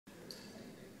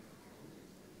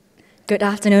Good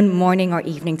afternoon, morning, or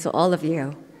evening to all of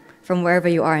you, from wherever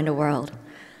you are in the world.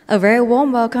 A very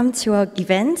warm welcome to our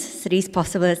event, Cities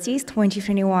Possibilities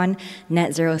 2021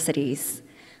 Net Zero Cities.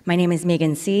 My name is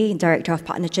Megan C., Director of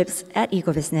Partnerships at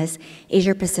EcoBusiness,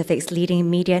 Asia Pacific's leading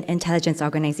media and intelligence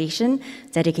organization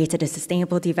dedicated to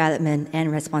sustainable development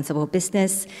and responsible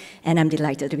business, and I'm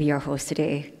delighted to be your host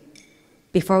today.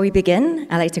 Before we begin,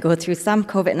 I'd like to go through some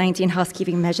COVID-19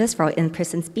 housekeeping measures for our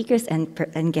in-person speakers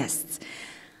and guests.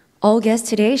 All guests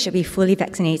today should be fully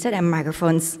vaccinated and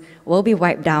microphones will be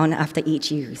wiped down after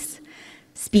each use.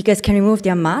 Speakers can remove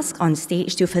their mask on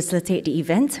stage to facilitate the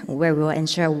event, where we will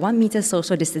ensure 1 meter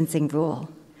social distancing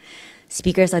rule.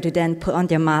 Speakers are to then put on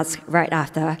their mask right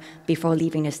after, before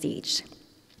leaving the stage.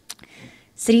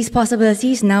 Cities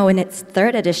Possibilities, now in its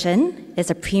third edition, is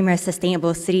a premier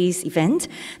sustainable cities event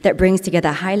that brings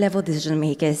together high-level decision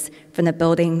makers from the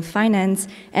building, finance,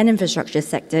 and infrastructure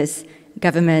sectors,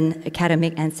 government,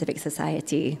 academic, and civic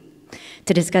society,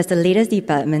 to discuss the latest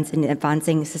developments in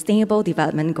advancing Sustainable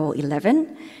Development Goal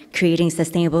 11, creating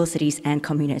sustainable cities and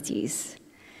communities.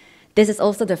 This is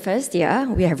also the first year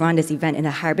we have run this event in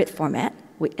a hybrid format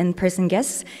with in-person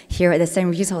guests here at the St.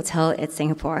 Regis Hotel at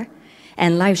Singapore,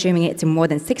 and live streaming it to more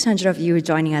than 600 of you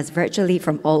joining us virtually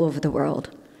from all over the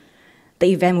world.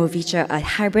 The event will feature a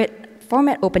hybrid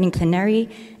format opening plenary,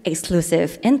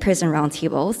 exclusive in-person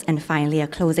roundtables, and finally a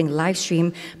closing live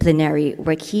stream plenary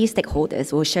where key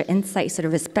stakeholders will share insights to the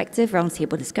respective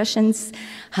roundtable discussions,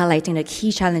 highlighting the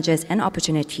key challenges and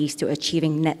opportunities to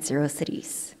achieving net zero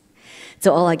cities.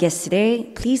 To all our guests today,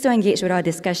 please do engage with our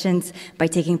discussions by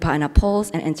taking part in our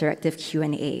polls and interactive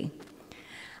Q&A.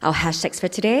 Our hashtags for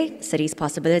today: Cities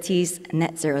Possibilities,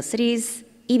 Net Zero Cities,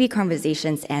 EB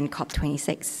Conversations, and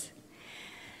COP26.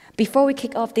 Before we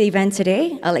kick off the event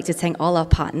today, I'd like to thank all our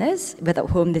partners,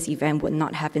 without whom this event would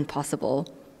not have been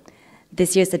possible.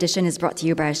 This year's edition is brought to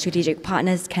you by our strategic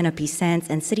partners, Canopy Sands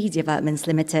and City Developments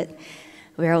Limited.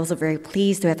 We are also very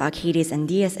pleased to have Arcadis and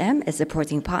DSM as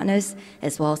supporting partners,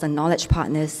 as well as the knowledge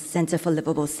partners, Centre for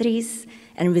Livable Cities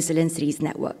and Resilient Cities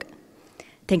Network.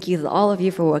 Thank you to all of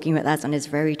you for working with us on this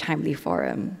very timely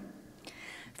forum.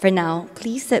 For now,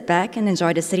 please sit back and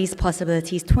enjoy the Cities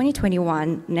Possibilities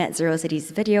 2021 Net Zero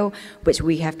Cities video, which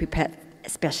we have prepared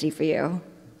especially for you.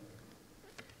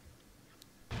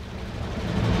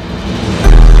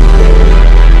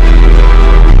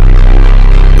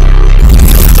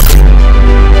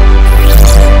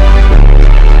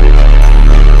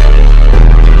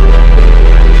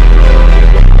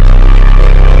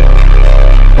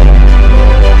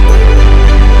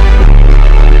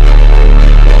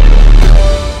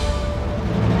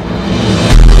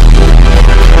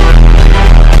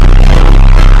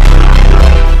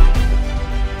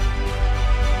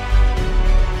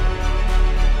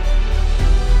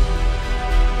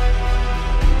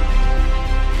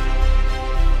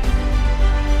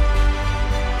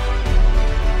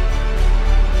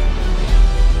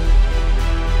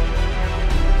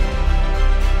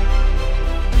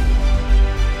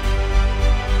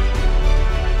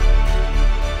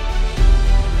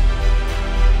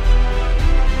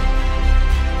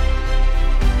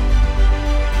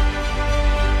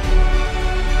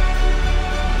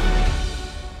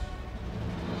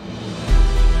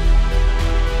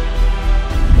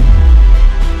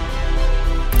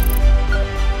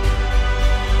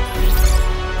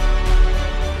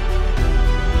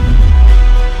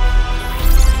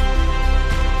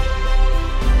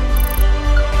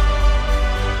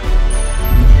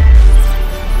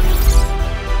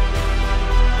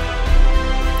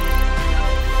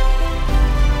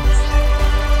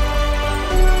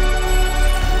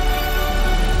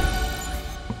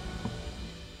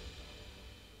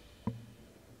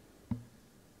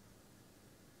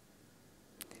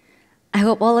 I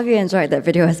hope all of you enjoyed that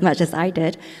video as much as I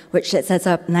did, which sets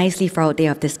up nicely for our day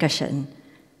of discussion.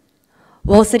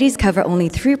 While cities cover only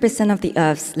 3% of the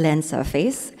Earth's land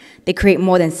surface, they create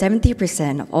more than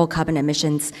 70% of all carbon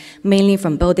emissions, mainly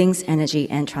from buildings, energy,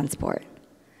 and transport.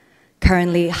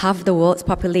 Currently, half of the world's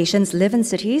populations live in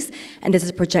cities, and this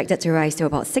is projected to rise to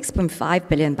about 6.5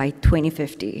 billion by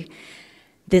 2050.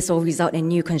 This will result in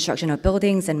new construction of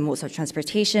buildings and modes of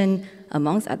transportation,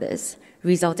 amongst others,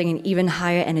 resulting in even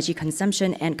higher energy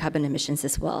consumption and carbon emissions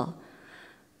as well.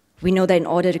 We know that in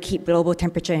order to keep global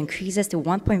temperature increases to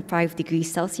 1.5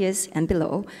 degrees Celsius and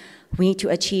below, we need to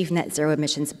achieve net zero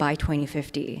emissions by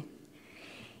 2050.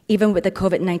 Even with the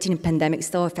COVID-19 pandemic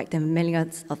still affecting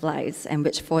millions of lives and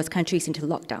which forced countries into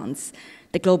lockdowns,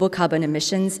 the global carbon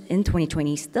emissions in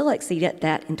 2020 still exceeded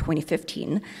that in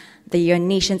 2015, the year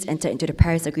nations entered into the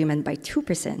Paris Agreement by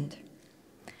 2%.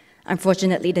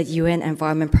 Unfortunately, the UN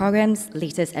Environment Programme's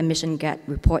latest Emission Gap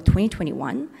Report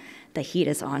 2021, The Heat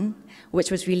is On, which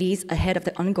was released ahead of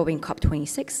the ongoing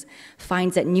COP26,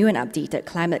 finds that new and updated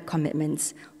climate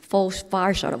commitments fall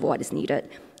far short of what is needed,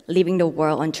 leaving the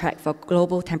world on track for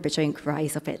global temperature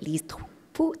rise of at least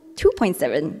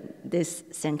 2.7 this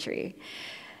century.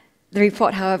 The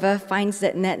report, however, finds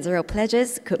that net zero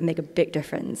pledges could make a big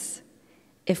difference.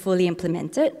 If fully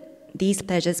implemented, these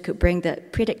pledges could bring the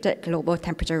predicted global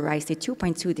temperature rise to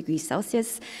 2.2 degrees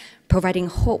Celsius, providing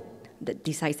hope that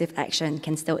decisive action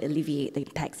can still alleviate the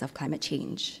impacts of climate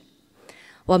change.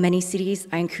 While many cities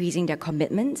are increasing their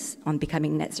commitments on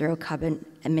becoming net zero carbon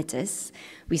emitters,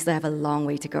 we still have a long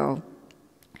way to go.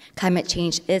 Climate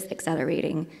change is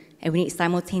accelerating, and we need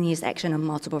simultaneous action on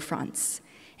multiple fronts,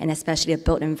 and especially the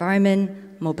built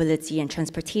environment, mobility and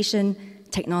transportation,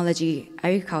 technology,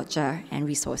 agriculture, and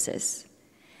resources.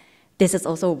 This is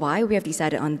also why we have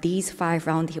decided on these 5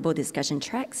 roundtable discussion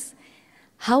tracks.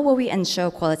 How will we ensure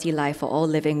quality life for all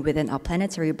living within our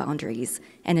planetary boundaries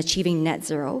and achieving net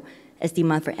zero as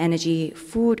demand for energy,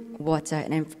 food, water,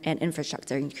 and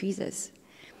infrastructure increases?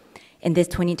 In this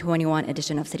 2021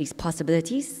 edition of Cities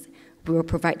Possibilities, we will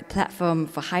provide a platform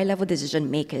for high-level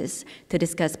decision makers to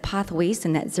discuss pathways to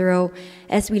net zero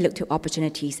as we look to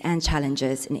opportunities and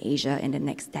challenges in Asia in the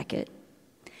next decade.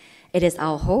 It is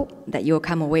our hope that you will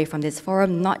come away from this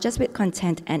forum not just with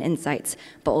content and insights,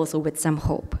 but also with some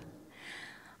hope.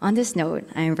 On this note,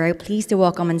 I am very pleased to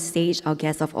welcome on stage our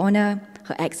guest of honor,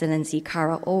 Her Excellency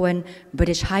Cara Owen,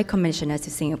 British High Commissioner to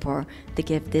Singapore, to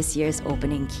give this year's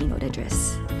opening keynote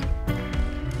address.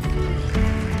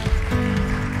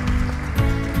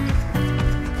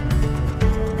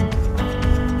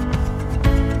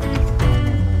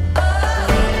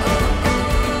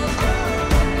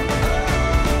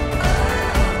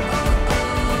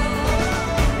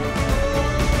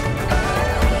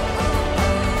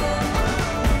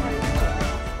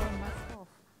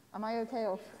 Okay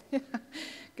off.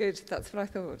 Good, that's what I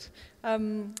thought.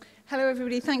 Hello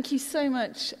everybody, thank you so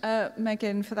much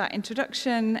Megan for that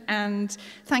introduction, and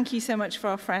thank you so much for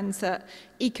our friends at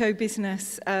Eco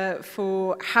Business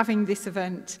for having this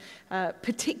event,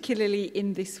 particularly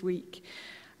in this week.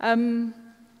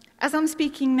 As I'm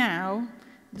speaking now,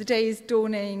 the day is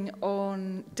dawning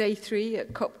on day 3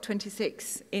 at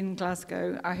COP26 in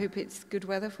Glasgow. I hope it's good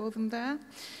weather for them there.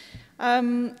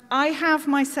 I have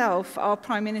myself our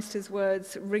Prime Minister's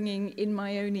words ringing in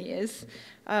my own ears.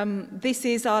 This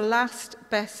is our last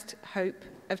best hope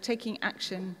of taking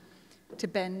action to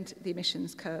bend the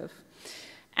emissions curve.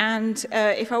 And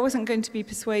if I wasn't going to be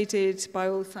persuaded by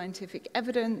all scientific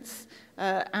evidence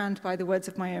and by the words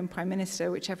of my own Prime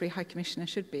Minister, which every High Commissioner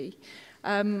should be,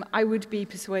 I would be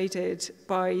persuaded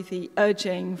by the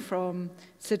urging from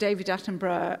Sir David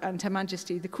Attenborough and Her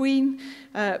Majesty the Queen,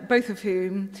 both of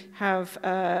whom have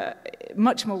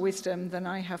much more wisdom than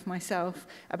I have myself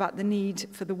about the need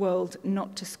for the world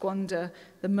not to squander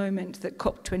the moment that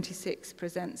COP26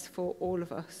 presents for all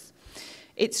of us.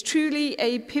 It's truly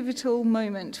a pivotal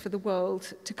moment for the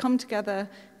world to come together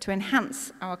to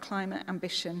enhance our climate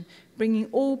ambition, bringing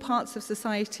all parts of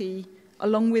society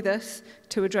along with us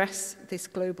to address this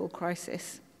global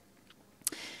crisis.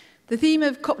 The theme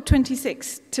of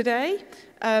COP26 today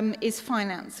is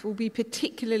finance. We'll be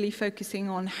particularly focusing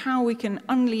on how we can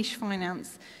unleash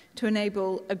finance to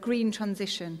enable a green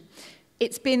transition.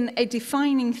 It's been a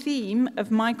defining theme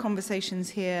of my conversations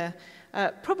here,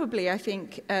 probably, I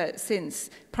think,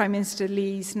 since Prime Minister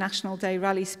Lee's National Day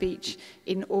rally speech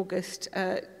in August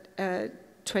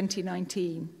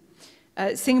 2019.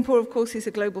 Singapore, of course, is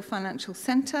a global financial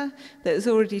centre that has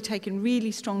already taken really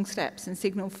strong steps and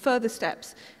signalled further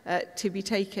steps to be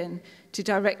taken to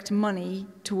direct money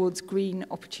towards green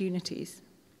opportunities.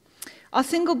 Our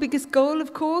single biggest goal,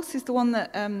 of course, is the one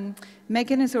that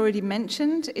Megan has already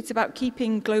mentioned. It's about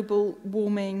keeping the global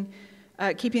warming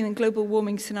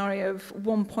scenario of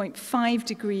 1.5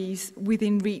 degrees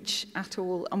within reach at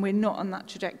all, and we're not on that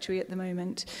trajectory at the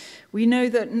moment. We know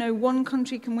that no one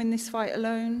country can win this fight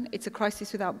alone. It's a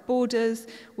crisis without borders,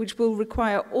 which will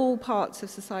require all parts of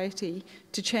society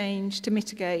to change, to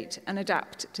mitigate, and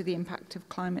adapt to the impact of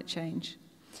climate change.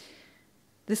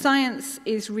 The science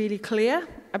is really clear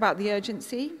about the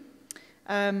urgency.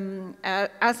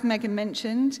 As Megan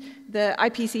mentioned, the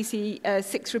IPCC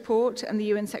 6 report and the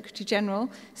UN Secretary General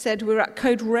said we're at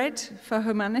code red for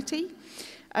humanity.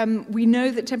 We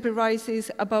know that temperature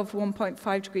rises above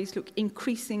 1.5 degrees look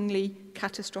increasingly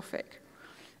catastrophic.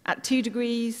 At 2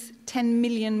 degrees, 10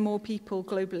 million more people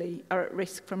globally are at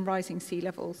risk from rising sea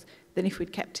levels than if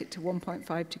we'd kept it to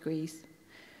 1.5 degrees.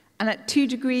 And at 2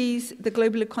 degrees, the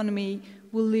global economy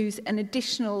will lose an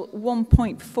additional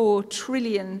 $1.4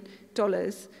 trillion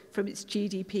from its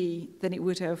GDP than it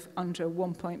would have under a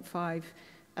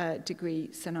 1.5 degree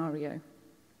scenario.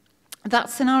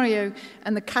 That scenario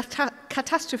and the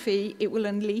catastrophe it will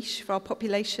unleash for our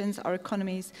populations, our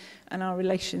economies, and our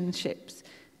relationships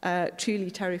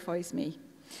truly terrifies me.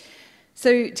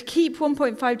 So to keep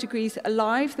 1.5 degrees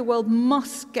alive, the world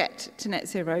must get to net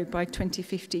zero by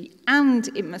 2050, and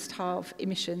it must halve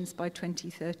emissions by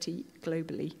 2030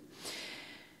 globally.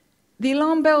 The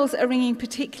alarm bells are ringing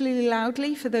particularly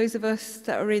loudly for those of us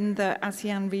that are in the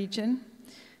ASEAN region.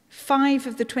 5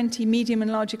 of the 20 medium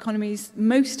and large economies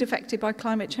most affected by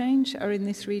climate change are in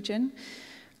this region.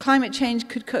 Climate change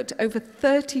could cut over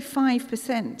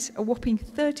 35%, a whopping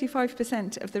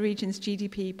 35% of the region's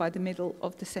GDP by the middle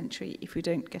of the century if we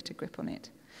don't get a grip on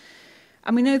it.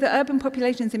 And we know that urban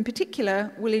populations in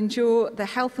particular will endure the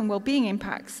health and well-being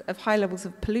impacts of high levels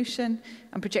of pollution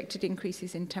and projected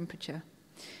increases in temperature.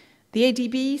 The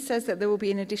ADB says that there will be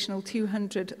an additional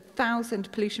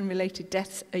 200,000 pollution-related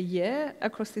deaths a year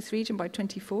across this region by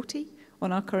 2040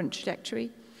 on our current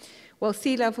trajectory, while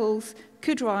sea levels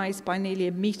could rise by nearly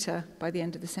a metre by the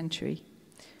end of the century.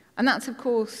 And that's, of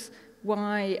course,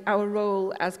 why our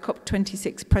role as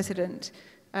COP26 president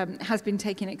has been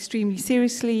taken extremely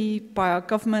seriously by our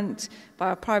government, by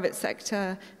our private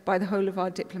sector, by the whole of our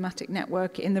diplomatic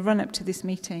network in the run-up to this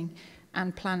meeting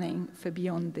and planning for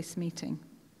beyond this meeting.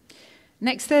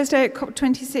 Next Thursday at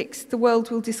COP26, the world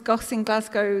will discuss in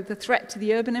Glasgow the threat to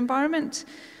the urban environment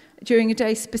during a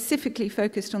day specifically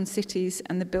focused on cities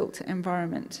and the built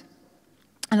environment.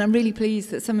 And I'm really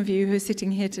pleased that some of you who are sitting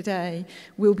here today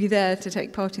will be there to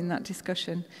take part in that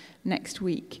discussion next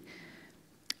week.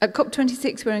 At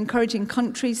COP26, we're encouraging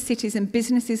countries, cities and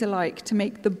businesses alike to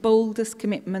make the boldest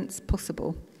commitments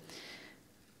possible.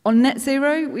 On net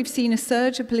zero, we've seen a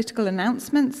surge of political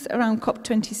announcements around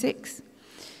COP26.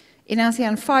 In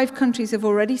ASEAN, 5 countries have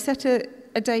already set a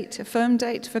firm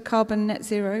date for carbon net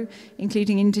zero,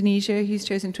 including Indonesia, who's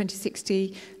chosen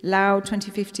 2060, Laos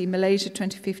 2050, Malaysia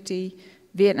 2050,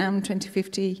 Vietnam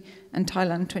 2050, and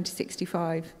Thailand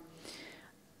 2065.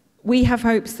 We have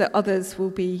hopes that others will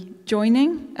be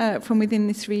joining from within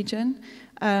this region,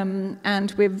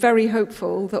 and we're very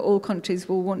hopeful that all countries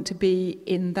will want to be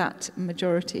in that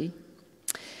majority.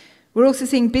 We're also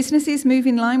seeing businesses move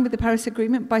in line with the Paris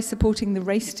Agreement by supporting the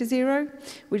Race to Zero,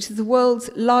 which is the world's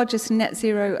largest net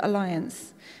zero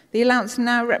alliance. The alliance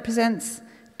now represents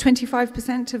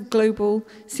 25% of global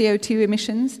CO2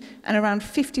 emissions and around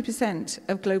 50%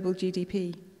 of global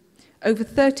GDP. Over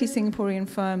 30 Singaporean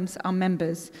firms are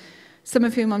members, some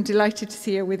of whom I'm delighted to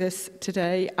see are with us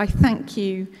today. I thank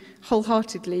you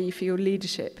wholeheartedly for your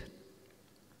leadership.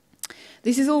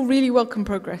 This is all really welcome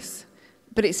progress,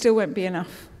 but it still won't be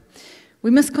enough. We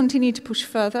must continue to push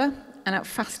further and at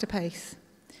faster pace.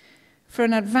 For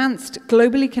an advanced,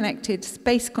 globally connected,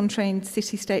 space-constrained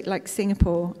city-state like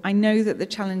Singapore, I know that the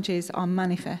challenges are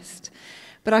manifest.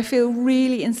 But I feel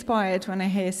really inspired when I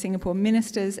hear Singapore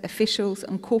ministers, officials,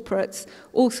 and corporates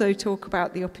also talk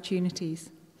about the opportunities.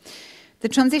 The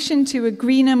transition to a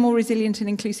greener, more resilient and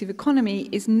inclusive economy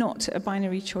is not a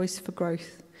binary choice for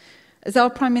growth. As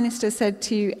our Prime Minister said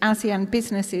to ASEAN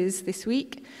businesses this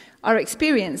week, our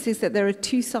experience is that there are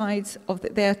two sides of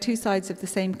the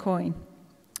same coin.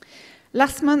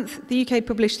 Last month, the UK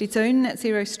published its own net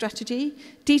zero strategy,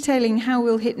 detailing how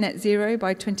we'll hit net zero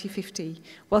by 2050,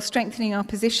 while strengthening our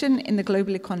position in the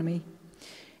global economy.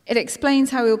 It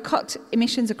explains how we'll cut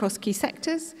emissions across key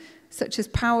sectors, such as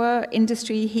power,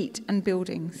 industry, heat, and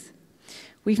buildings.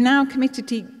 We've now committed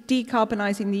to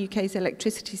decarbonising the UK's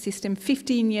electricity system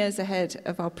 15 years ahead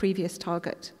of our previous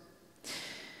target.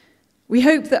 We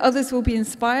hope that others will be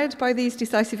inspired by these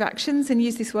decisive actions and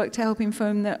use this work to help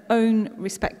inform their own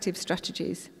respective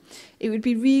strategies. It would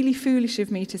be really foolish of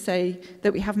me to say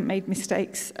that we haven't made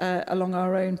mistakes along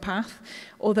our own path,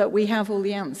 or that we have all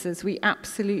the answers. We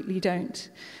absolutely don't.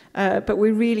 But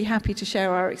we're really happy to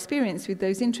share our experience with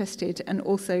those interested and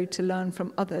also to learn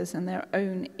from others and their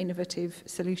own innovative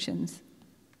solutions.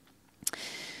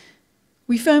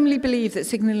 We firmly believe that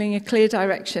signalling a clear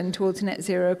direction towards net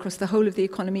zero across the whole of the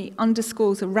economy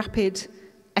underscores a rapid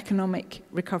economic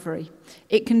recovery.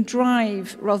 It can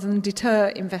drive rather than deter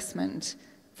investment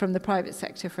from the private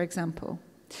sector, for example.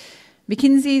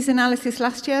 McKinsey's analysis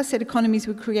last year said economies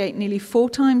would create nearly 4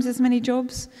 times as many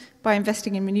jobs by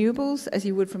investing in renewables as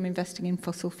you would from investing in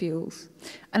fossil fuels.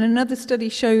 And another study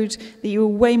showed that you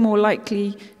were way more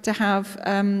likely to have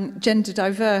gender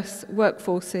diverse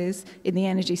workforces in the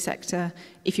energy sector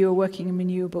if you were working in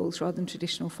renewables rather than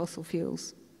traditional fossil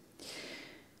fuels.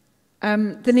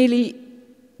 The nearly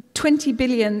 20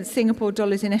 billion Singapore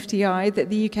dollars in FDI that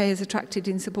the UK has attracted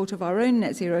in support of our own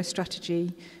net zero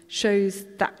strategy shows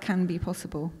that can be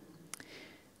possible.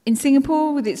 In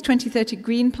Singapore, with its 2030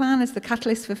 Green Plan as the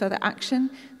catalyst for further action,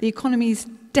 the economy is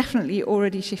definitely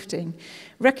already shifting,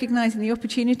 recognising the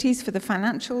opportunities for the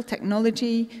financial,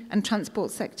 technology and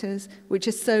transport sectors, which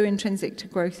are so intrinsic to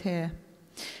growth here.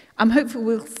 I'm hopeful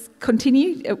we'll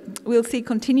see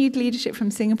continued leadership from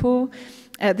Singapore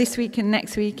this week and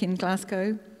next week in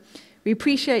Glasgow. We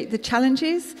appreciate the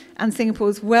challenges and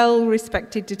Singapore's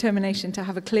well-respected determination to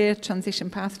have a clear transition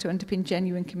path to underpin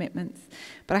genuine commitments.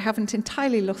 But I haven't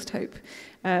entirely lost hope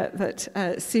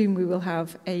that soon we will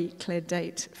have a clear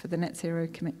date for the net zero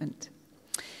commitment.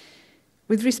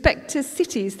 With respect to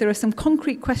cities, there are some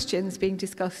concrete questions being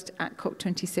discussed at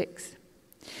COP26.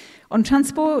 On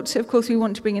transport, of course, we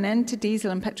want to bring an end to diesel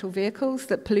and petrol vehicles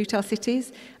that pollute our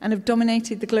cities and have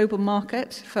dominated the global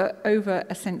market for over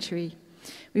a century.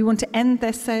 We want to end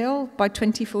their sale by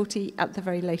 2040 at the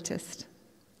very latest.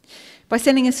 By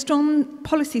sending a strong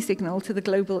policy signal to the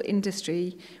global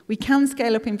industry, we can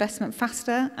scale up investment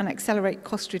faster and accelerate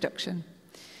cost reduction.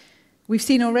 We've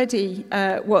seen already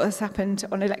what has happened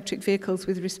on electric vehicles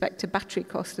with respect to battery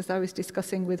cost, as I was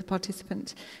discussing with a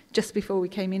participant just before we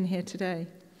came in here today.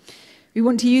 We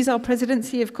want to use our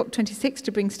presidency of COP26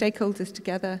 to bring stakeholders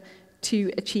together to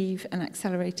achieve an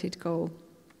accelerated goal.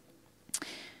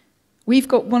 We've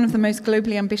got one of the most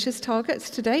globally ambitious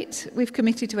targets to date. We've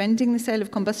committed to ending the sale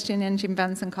of combustion engine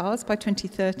vans and cars by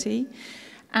 2030,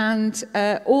 and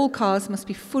all cars must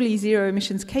be fully zero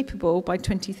emissions capable by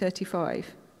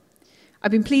 2035.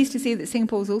 I've been pleased to see that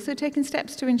Singapore has also taken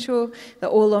steps to ensure that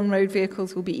all on-road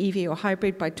vehicles will be EV or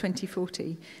hybrid by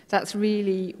 2040. That's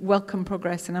really welcome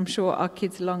progress, and I'm sure our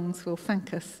kids' lungs will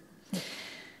thank us.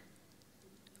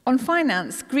 On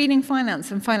finance, greening finance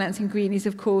and financing green is,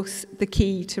 of course, the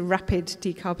key to rapid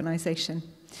decarbonisation.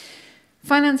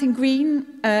 Financing green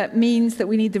means that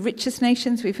we need the richest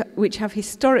nations, which have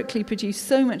historically produced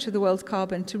so much of the world's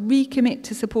carbon, to recommit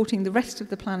to supporting the rest of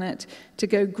the planet to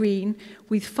go green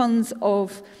with funds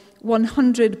of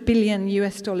 $100 billion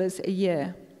a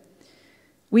year.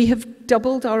 We have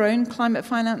doubled our own climate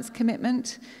finance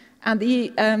commitment, and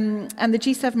the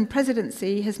G7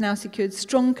 presidency has now secured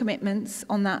strong commitments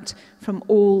on that from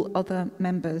all other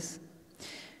members.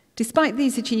 Despite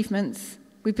these achievements,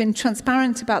 we've been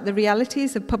transparent about the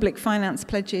realities of public finance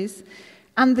pledges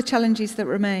and the challenges that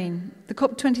remain. The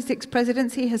COP26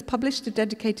 presidency has published a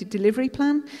dedicated delivery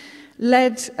plan,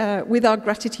 led with our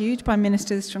gratitude by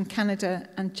ministers from Canada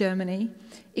and Germany.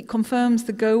 It confirms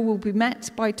the goal will be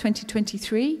met by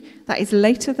 2023. That is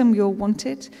later than we all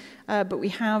wanted, but we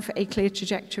have a clear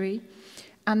trajectory,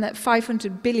 and that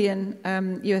 $500 billion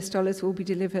will be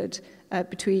delivered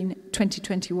between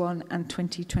 2021 and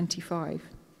 2025.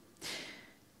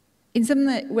 In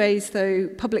some ways, though,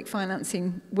 public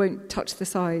financing won't touch the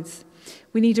sides.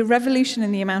 We need a revolution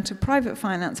in the amount of private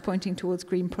finance pointing towards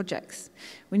green projects.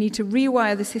 We need to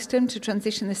rewire the system to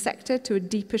transition the sector to a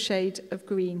deeper shade of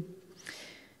green.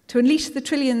 To unleash the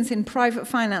trillions in private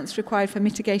finance required for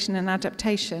mitigation and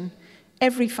adaptation,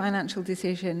 every financial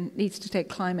decision needs to take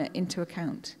climate into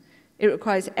account. It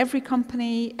requires every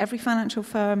company, every financial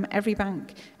firm, every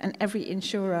bank, and every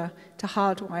insurer to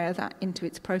hardwire that into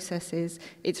its processes,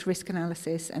 its risk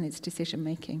analysis, and its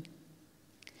decision-making.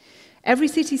 Every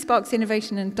city sparks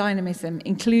innovation and dynamism,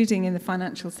 including in the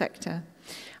financial sector.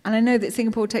 And I know that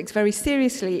Singapore takes very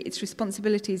seriously its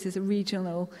responsibilities as a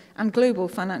regional and global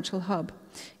financial hub.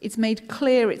 It's made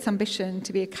clear its ambition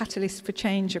to be a catalyst for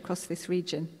change across this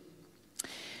region.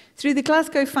 Through the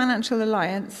Glasgow Financial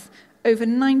Alliance, over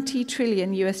 $90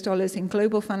 trillion in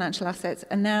global financial assets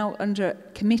are now under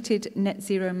committed net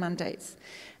zero mandates.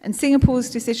 And Singapore's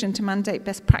decision to mandate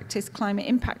best practice climate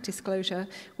impact disclosure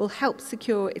will help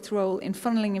secure its role in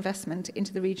funneling investment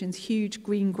into the region's huge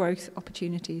green growth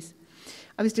opportunities.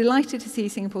 I was delighted to see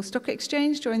Singapore Stock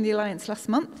Exchange join the alliance last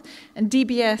month, and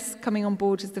DBS coming on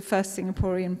board as the first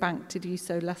Singaporean bank to do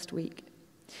so last week.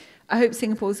 I hope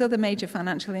Singapore's other major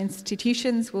financial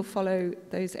institutions will follow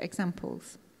those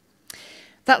examples.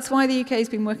 That's why the UK has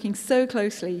been working so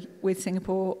closely with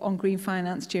Singapore on green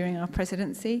finance during our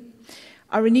presidency.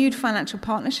 Our renewed financial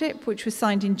partnership, which was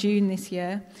signed in June this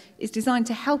year, is designed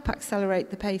to help accelerate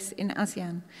the pace in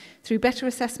ASEAN through better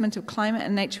assessment of climate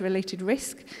and nature-related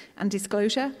risk and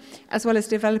disclosure, as well as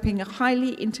developing a highly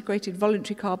integrated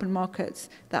voluntary carbon markets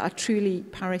that are truly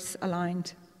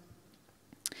Paris-aligned.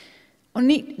 On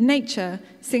nature,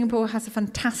 Singapore has a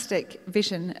fantastic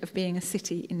vision of being a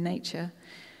city in nature,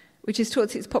 which has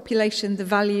taught its population the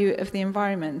value of the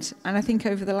environment. And I think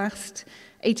over the last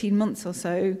 18 months or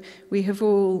so, we have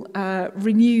all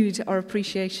renewed our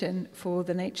appreciation for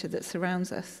the nature that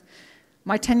surrounds us.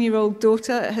 My 10-year-old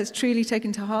daughter has truly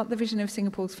taken to heart the vision of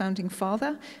Singapore's founding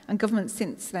father and government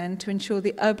since then to ensure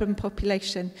the urban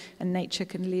population and nature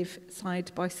can live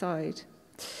side by side.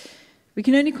 We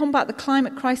can only combat the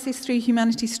climate crisis through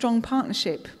humanity's strong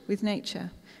partnership with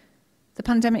nature. The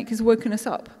pandemic has woken us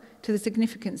up to the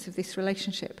significance of this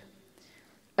relationship.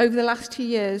 Over the last 2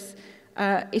 years,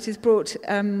 it has brought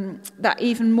that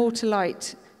even more to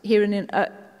light here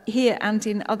and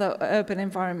in other urban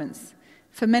environments.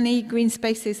 For many, green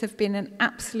spaces have been an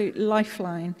absolute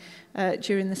lifeline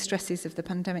during the stresses of the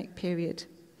pandemic period.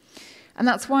 And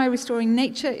that's why restoring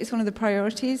nature is one of the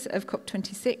priorities of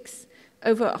COP26.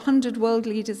 Over 100 world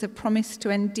leaders have promised to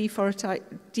end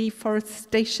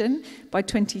deforestation by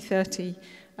 2030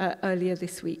 earlier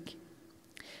this week.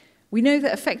 We know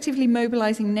that effectively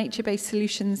mobilizing nature-based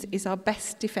solutions is our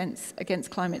best defense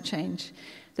against climate change.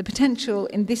 The potential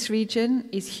in this region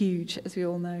is huge, as we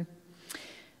all know.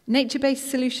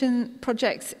 Nature-based solution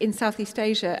projects in Southeast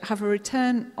Asia have a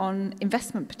return on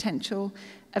investment potential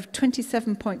of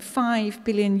 $27.5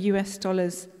 billion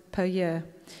per year,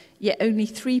 yet only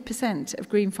 3% of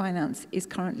green finance is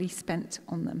currently spent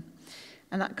on them.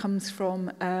 And that comes from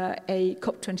a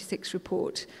COP26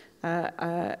 report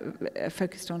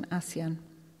focused on ASEAN.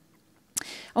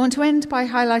 I want to end by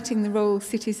highlighting the role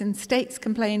cities and states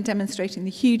can play in demonstrating the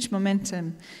huge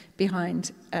momentum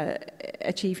behind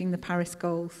achieving the Paris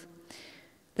goals.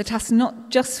 The task not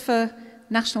just for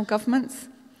national governments.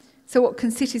 So what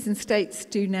can cities and states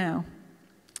do now?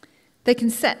 They can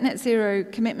set net zero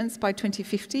commitments by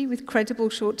 2050 with credible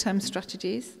short-term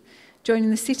strategies.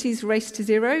 Joining the city's race to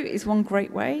zero is one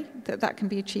great way that can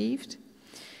be achieved.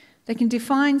 They can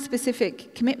define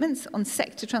specific commitments on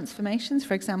sector transformations,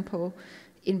 for example,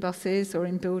 in buses or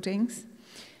in buildings.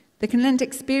 They can lend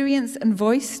experience and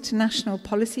voice to national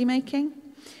policy making.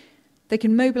 They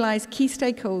can mobilize key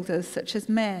stakeholders, such as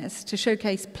mayors, to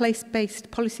showcase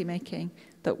place-based policy making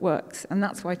that works. And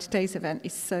that's why today's event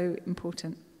is so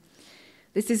important.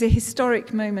 This is a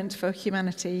historic moment for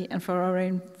humanity and for our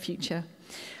own future.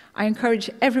 I encourage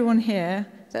everyone here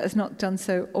that has not done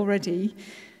so already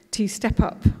to step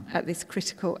up at this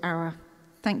critical hour.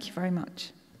 Thank you very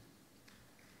much.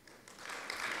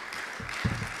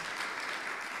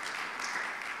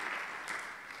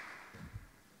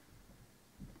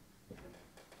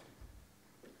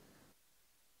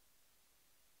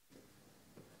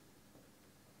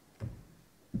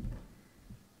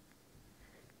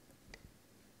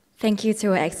 Thank you to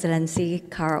Her Excellency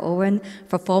Cara Owen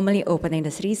for formally opening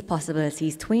the Cities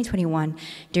Possibilities 2021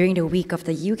 during the week of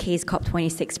the UK's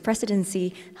COP26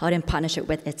 presidency held in partnership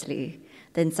with Italy.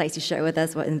 The insights you shared with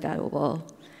us were invaluable.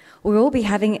 We will be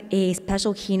having a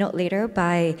special keynote later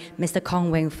by Mr.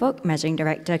 Kong Weng Fook, Managing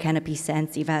Director, Canopy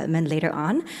Sands Development later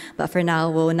on. But for now,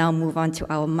 we'll now move on to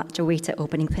our much-awaited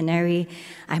opening plenary.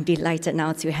 I'm delighted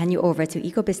now to hand you over to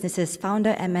Eco-Business's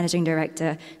founder and Managing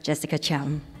Director, Jessica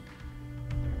Cham.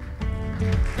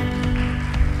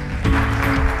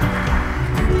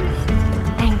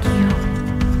 Thank you.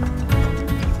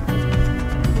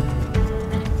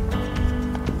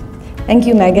 Thank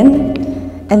you, Megan.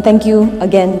 And thank you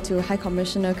again to High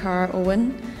Commissioner Cara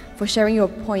Owen for sharing your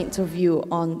point of view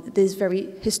on this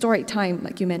very historic time,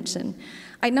 like you mentioned.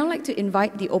 I'd now like to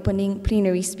invite the opening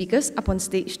plenary speakers up on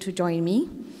stage to join me.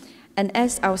 And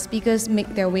as our speakers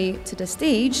make their way to the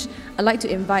stage, I'd like to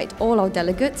invite all our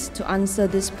delegates to answer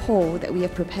this poll that we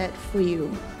have prepared for you.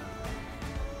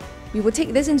 We will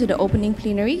take this into the opening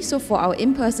plenary, so for our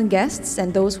in-person guests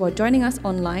and those who are joining us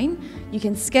online, you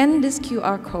can scan this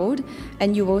QR code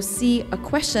and you will see a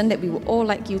question that we would all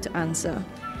like you to answer.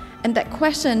 And that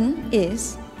question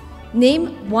is,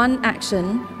 name one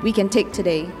action we can take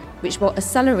today which will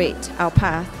accelerate our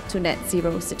path to net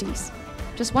zero cities.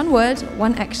 Just one word,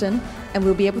 one action, and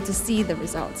we'll be able to see the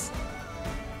results.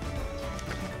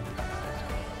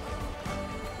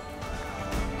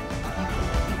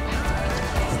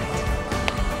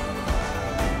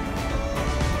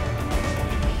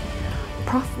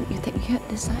 Prof, you take here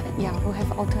this side. Yeah, we'll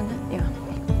have alternate. Yeah.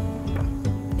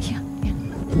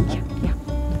 Yeah.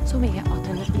 So we have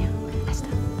alternate. Yeah. Esther.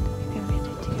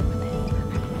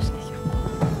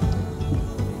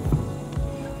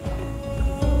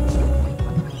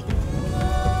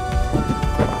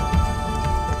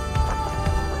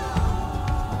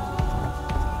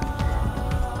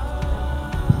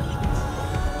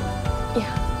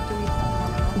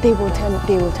 They will turn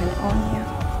it on,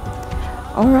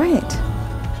 yeah. All right.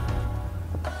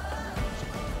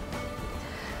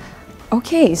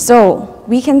 Okay, so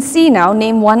we can see now,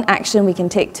 name one action we can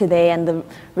take today, and the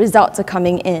results are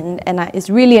coming in. And it's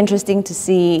really interesting to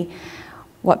see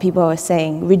what people are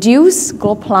saying. Reduce,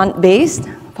 go plant-based,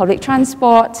 public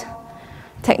transport,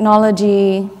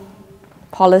 technology,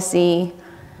 policy,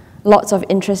 lots of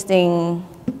interesting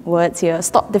words here.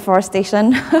 Stop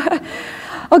deforestation.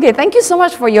 Okay, thank you so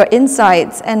much for your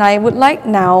insights. And I would like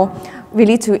now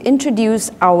really to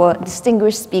introduce our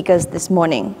distinguished speakers this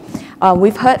morning.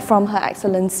 We've heard from Her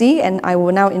Excellency, and I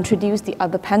will now introduce the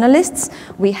other panelists.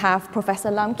 We have Professor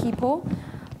Lam Kee Po,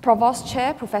 Provost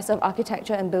Chair, Professor of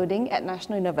Architecture and Building at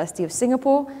National University of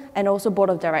Singapore, and also Board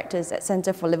of Directors at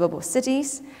Centre for Livable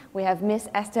Cities. We have Ms.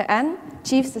 Esther Ann,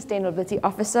 Chief Sustainability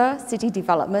Officer, City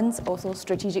Developments, also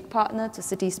Strategic Partner to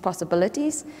Cities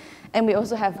Possibilities. And we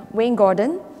also have Wayne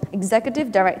Gordon,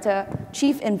 Executive Director,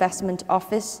 Chief Investment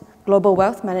Office, Global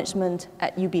Wealth Management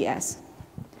at UBS.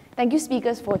 Thank you,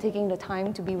 speakers, for taking the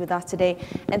time to be with us today,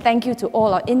 and thank you to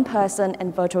all our in-person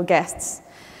and virtual guests.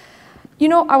 You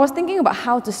know, I was thinking about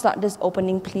how to start this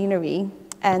opening plenary,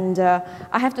 and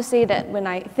I have to say that when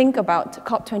I think about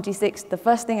COP26, the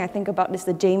first thing I think about is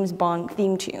the James Bond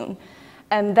theme tune.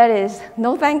 And that is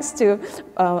no thanks to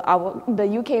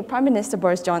the UK Prime Minister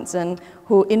Boris Johnson,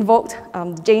 who invoked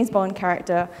the James Bond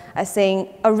character as saying,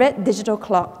 "A red digital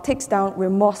clock ticks down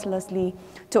remorselessly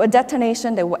to a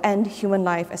detonation that will end human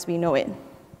life as we know it."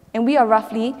 And we are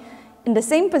roughly in the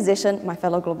same position, my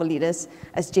fellow global leaders,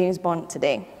 as James Bond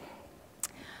today.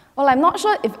 Well, I'm not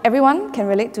sure if everyone can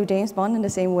relate to James Bond in the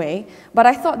same way, but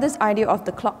I thought this idea of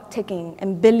the clock ticking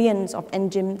and billions of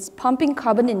engines pumping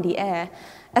carbon in the air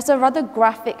as a rather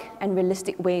graphic and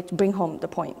realistic way to bring home the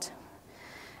point.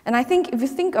 And I think if you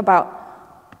think about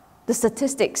the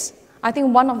statistics, I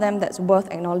think one of them that's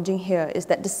worth acknowledging here is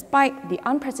that despite the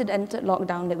unprecedented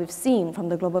lockdown that we've seen from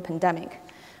the global pandemic,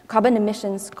 carbon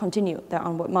emissions continue their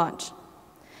onward march.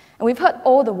 And we've heard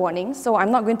all the warnings, so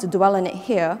I'm not going to dwell on it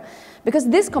here, because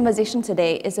this conversation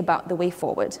today is about the way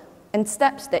forward and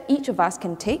steps that each of us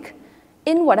can take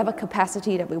in whatever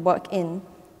capacity that we work in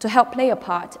to help play a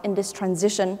part in this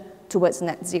transition towards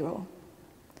net zero.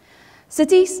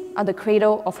 Cities are the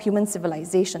cradle of human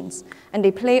civilizations, and they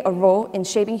play a role in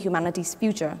shaping humanity's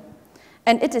future.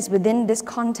 And it is within this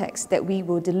context that we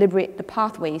will deliberate the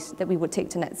pathways that we would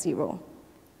take to net zero.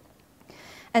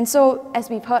 And so, as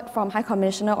we've heard from High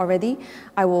Commissioner already,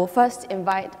 I will first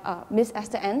invite Ms.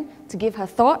 Esther Ann to give her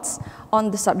thoughts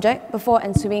on the subject before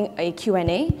ensuing a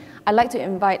Q&A. I'd like to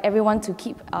invite everyone to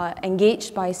keep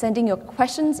engaged by sending your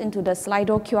questions into the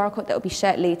Slido QR code that will be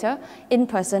shared later, in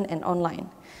person and online.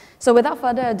 So without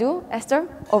further ado, Esther,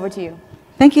 over to you.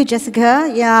 Thank you,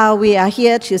 Jessica. Yeah, we are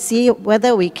here to see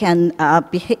whether we can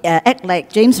act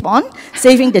like James Bond,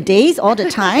 saving the days all the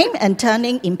time and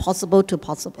turning impossible to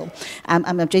possible.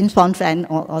 I'm a James Bond fan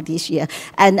all this year.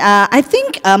 And I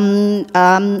think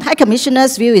High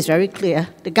Commissioner's view is very clear.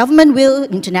 The government will,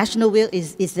 international will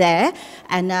is there,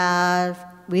 and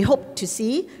we hope to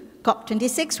see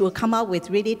COP26 will come out with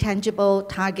really tangible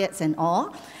targets and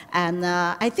all. And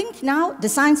I think now the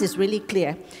science is really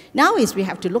clear. Now is we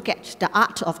have to look at the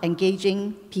art of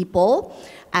engaging people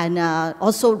and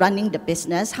also running the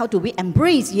business. How do we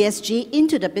embrace ESG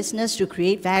into the business to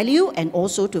create value and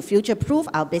also to future-proof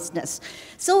our business?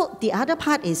 So the other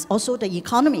part is also the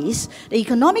economies. The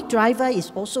economic driver is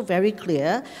also very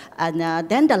clear. And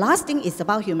then the last thing is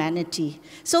about humanity.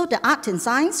 So the art and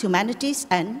science, humanities,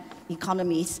 and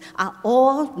economies are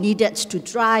all needed to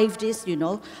drive this,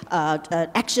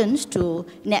 actions to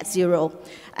net zero.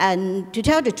 And to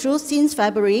tell the truth, since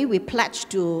February, we pledged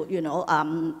to,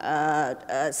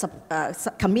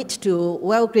 commit to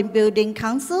World Green Building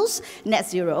Council's net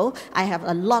zero. I have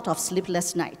a lot of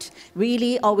sleepless nights,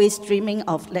 really always dreaming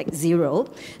of like zero.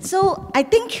 So I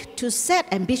think to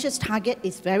set ambitious target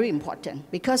is very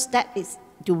important, because that is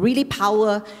to really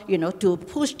power, to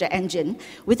push the engine.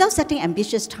 Without setting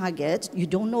ambitious targets, you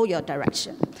don't know your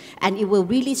direction. And it will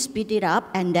really speed it up.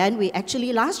 And then we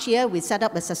actually, last year, we set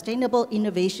up a sustainable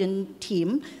innovation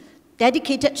team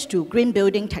dedicated to green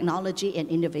building technology and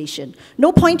innovation.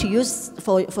 No point to use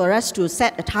for us to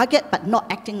set a target but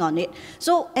not acting on it.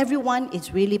 So everyone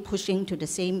is really pushing to the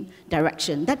same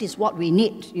direction. That is what we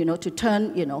need, to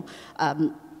turn,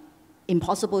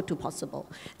 impossible to possible.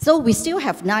 So we still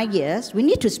have 9 years. We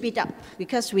need to speed up,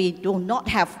 because we do not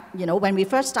have, when we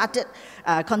first started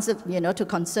to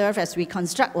conserve as we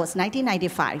construct was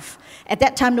 1995. At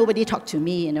that time, nobody talked to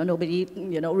me, nobody,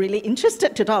 really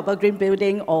interested to talk about green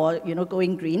building or,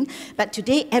 going green. But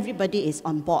today, everybody is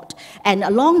on board. And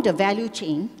along the value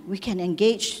chain, we can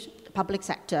engage the public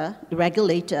sector, the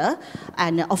regulator,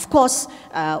 and of course,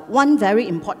 one very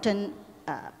important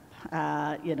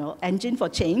engine for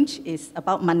change is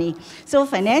about money. So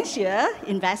financial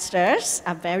investors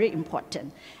are very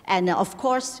important. And of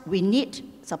course, we need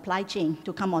supply chain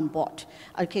to come on board.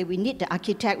 Okay, we need the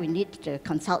architect, we need the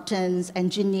consultants,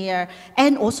 engineer,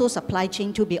 and also supply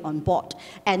chain to be on board.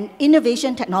 And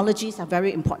innovation technologies are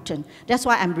very important. That's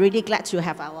why I'm really glad to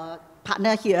have our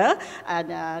partner here, and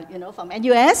from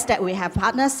NUS, that we have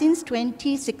partners since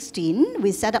 2016.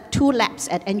 We set up 2 labs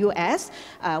at NUS.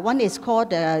 One is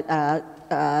called the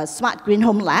Smart Green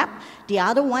Home Lab. The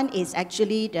other one is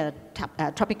actually the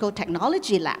Tropical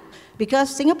Technology Lab, because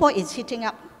Singapore is hitting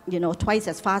up twice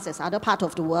as fast as other parts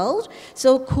of the world.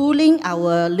 So cooling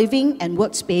our living and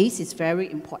workspace is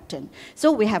very important.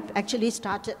 So we have actually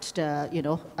started the,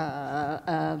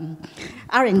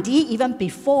 R&D even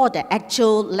before the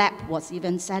actual lab was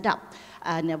even set up.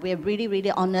 And we're really,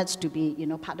 really honored to be,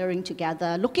 partnering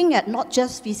together, looking at not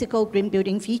just physical green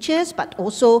building features, but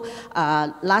also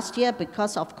last year,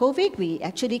 because of COVID, we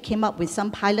actually came up with some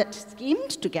pilot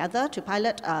schemes together to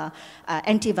pilot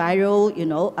antiviral,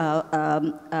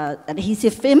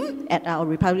 adhesive film at our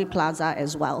Republic Plaza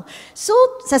as well. So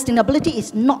sustainability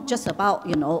is not just about,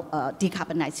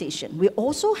 decarbonization. We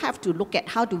also have to look at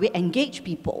how do we engage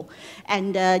people.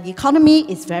 And the economy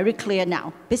is very clear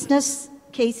now. Business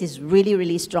case is really,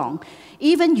 really strong.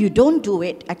 Even you don't do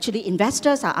it, actually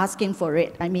investors are asking for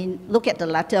it. I mean, look at the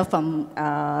letter from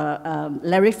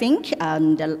Larry Fink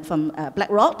and from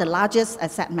BlackRock, the largest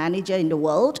asset manager in the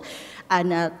world.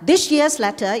 And this year's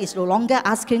letter is no longer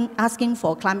asking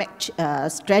for climate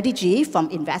strategy from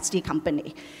investee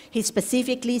company. He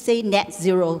specifically say net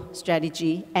zero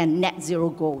strategy and net zero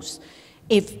goals.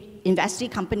 If investee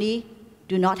company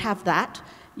do not have that,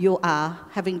 you are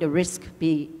having the risk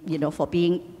for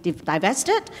being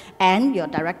divested and your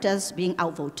directors being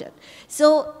outvoted.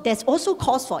 So there's also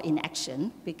cause for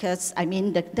inaction, because, I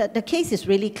mean, the case is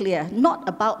really clear, not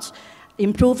about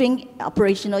improving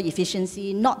operational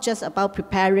efficiency, not just about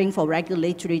preparing for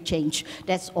regulatory change.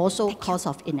 There's also cause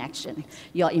of inaction.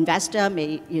 Your investor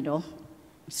may,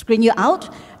 screen you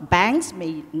out, banks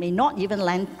may not even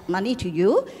lend money to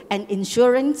you, and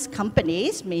insurance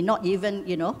companies may not even,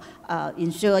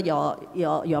 insure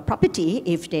your property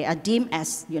if they are deemed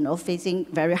as, facing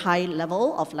very high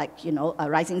level of a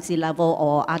rising sea level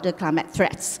or other climate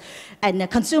threats. And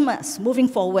consumers moving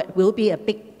forward will be a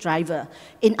big driver.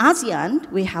 In ASEAN,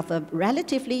 we have a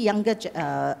relatively younger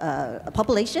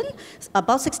population.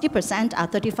 About 60% are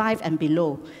 35 and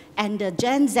below. And the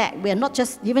Gen Z, we're not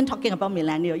just even talking about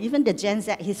millennial, even the Gen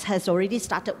Z has already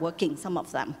started working, some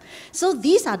of them. So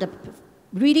these are the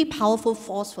really powerful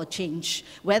force for change,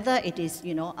 whether it is,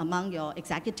 among your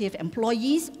executive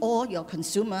employees or your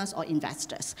consumers or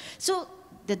investors. So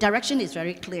the direction is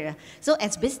very clear. So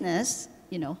as business,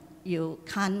 you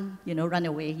can't, run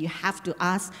away. You have to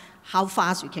ask how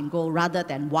fast you can go rather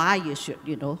than why you should,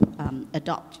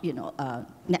 adopt,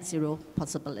 net zero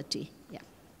possibility. Yeah.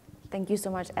 Thank you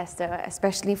so much, Esther,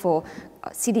 especially for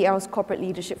CDL's corporate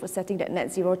leadership for setting that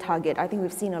net zero target. I think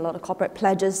we've seen a lot of corporate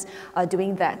pledges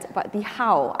doing that, but the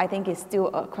how, I think, is still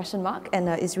a question mark, and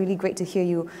it's really great to hear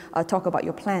you talk about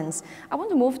your plans. I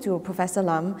want to move to Professor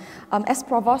Lam. As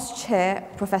Provost Chair,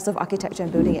 Professor of Architecture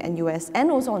and Building at NUS,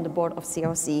 and also on the board of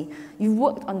CLC, you've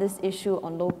worked on this issue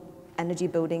on low energy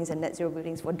buildings and net zero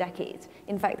buildings for decades.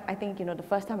 In fact, I think, the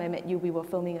first time I met you, we were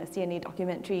filming a CNA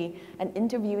documentary and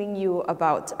interviewing you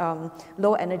about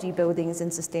low energy buildings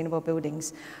and sustainable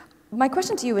buildings. My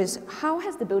question to you is, how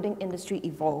has the building industry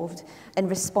evolved and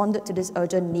responded to this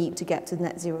urgent need to get to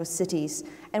net zero cities?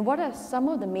 And what are some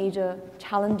of the major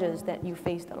challenges that you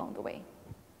faced along the way?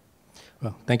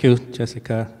 Well, thank you,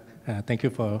 Jessica. Thank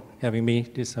you for having me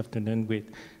this afternoon with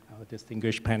our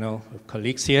distinguished panel of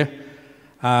colleagues here.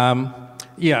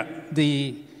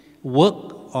 The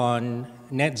work on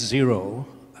net zero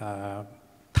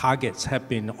targets have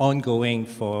been ongoing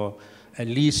for at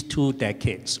least 2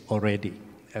 decades already,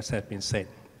 as has been said.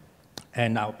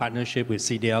 And our partnership with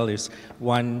CDL is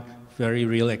one very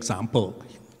real example,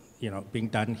 being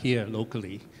done here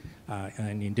locally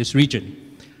and in this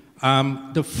region.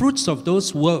 The fruits of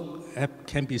those work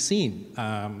can be seen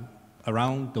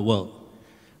around the world.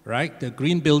 Right, the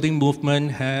green building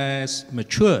movement has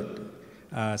matured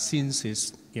since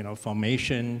its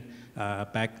formation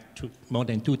back to more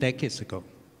than 2 decades ago.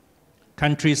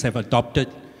 Countries have adopted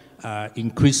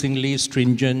increasingly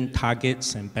stringent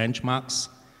targets and benchmarks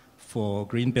for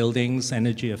green buildings,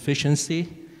 energy efficiency,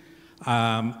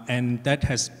 and that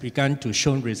has begun to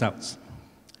show results.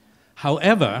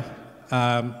 However,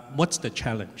 what's the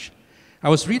challenge? I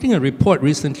was reading a report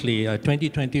recently, a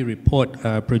 2020 report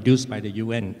produced by the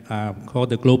UN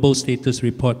called the Global Status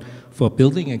Report for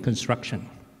Building and Construction.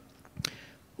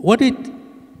 What it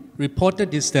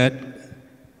reported is that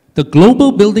the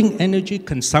global building energy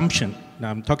consumption, now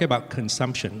I'm talking about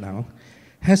consumption now,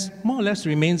 has more or less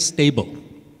remained stable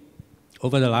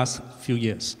over the last few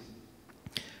years.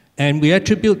 And we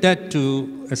attribute that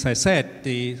to, as I said,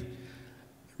 the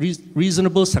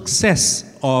reasonable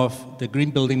success of the green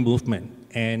building movement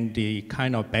and the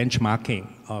kind of benchmarking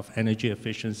of energy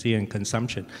efficiency and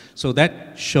consumption. So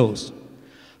that shows.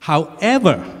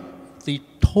 However, the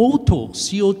total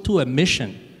CO2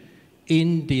 emission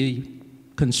in the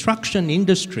construction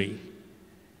industry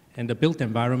and the built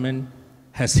environment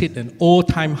has hit an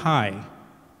all-time high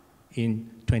in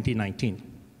 2019.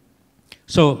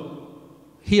 So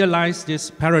here lies this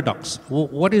paradox.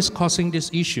 What is causing this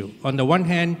issue? On the one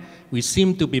hand, we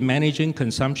seem to be managing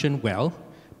consumption well,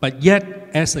 but yet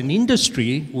as an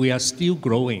industry, we are still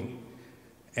growing,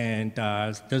 and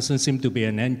doesn't seem to be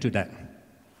an end to that.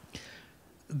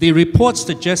 The report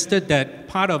suggested that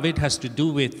part of it has to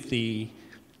do with the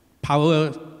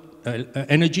power,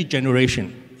 energy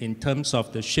generation in terms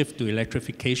of the shift to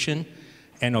electrification,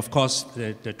 and of course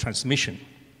the transmission,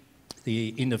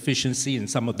 the inefficiency in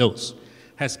some of those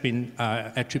has been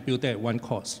attributed at one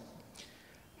cause.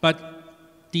 But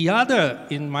the other,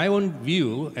 in my own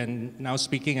view, and now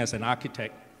speaking as an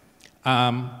architect,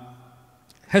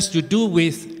 has to do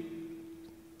with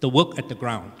the work at the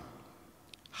ground.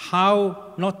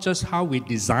 How, not just how we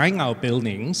design our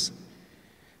buildings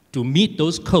to meet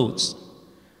those codes,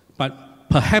 but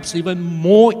perhaps even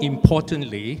more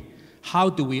importantly, how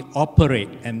do we operate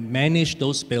and manage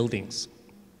those buildings?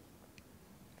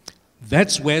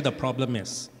 That's where the problem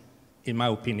is, in my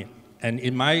opinion. And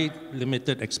in my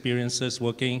limited experiences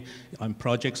working on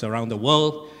projects around the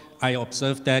world, I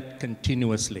observe that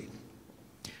continuously.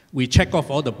 We check off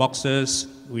all the boxes,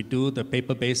 we do the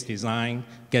paper-based design,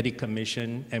 get it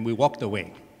commissioned, and we walked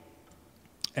away.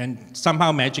 And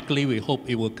somehow magically we hope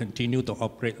it will continue to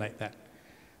operate like that.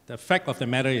 The fact of the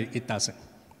matter is it doesn't.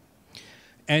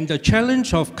 And the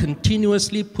challenge of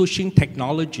continuously pushing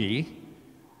technology,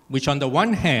 which on the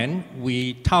one hand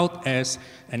we tout as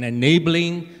an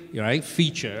enabling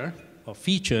feature or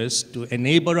features to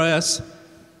enable us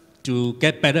to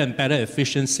get better and better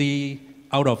efficiency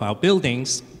out of our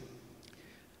buildings,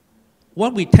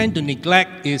 what we tend to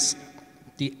neglect is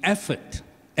the effort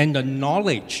and the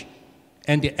knowledge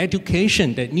and the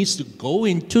education that needs to go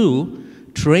into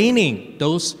training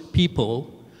those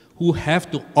people who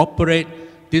have to operate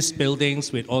these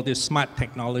buildings with all these smart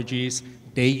technologies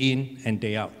day in and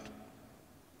day out.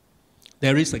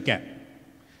 There is a gap.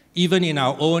 Even in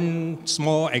our own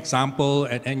small example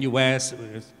at NUS,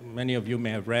 many of you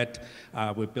may have read,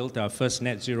 we built our first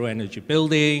net zero energy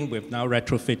building. We've now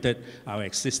retrofitted our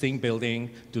existing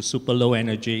building to super low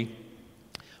energy.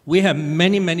 We have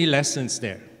many, many lessons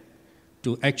there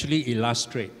to actually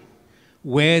illustrate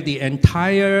where the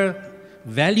entire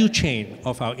value chain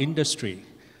of our industry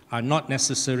are not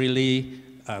necessarily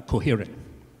coherent.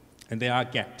 And there are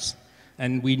gaps.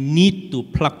 And we need to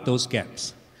plug those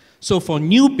gaps. So for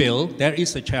new build, there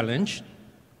is a challenge,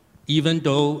 even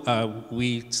though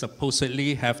we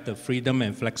supposedly have the freedom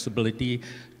and flexibility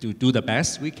to do the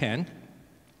best we can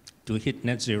to hit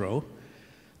net zero.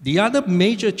 The other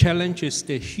major challenge is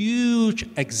the huge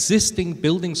existing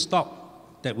building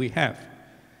stock that we have.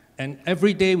 And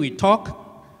every day we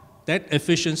talk, that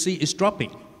efficiency is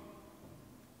dropping.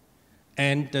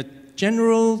 And the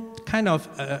general kind of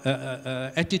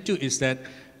attitude is that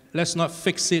let's not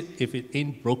fix it if it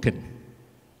ain't broken.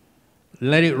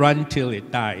 Let it run till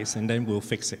it dies, and then we'll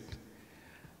fix it.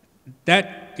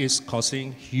 That is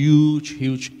causing huge,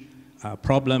 huge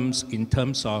problems in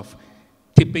terms of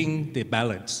tipping the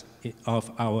balance of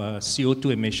our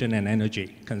CO2 emission and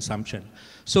energy consumption.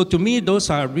 So to me, those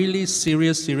are really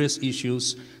serious, serious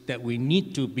issues that we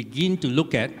need to begin to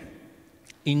look at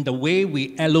in the way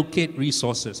we allocate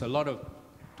resources. A lot of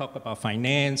talk about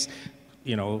finance,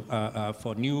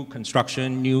 for new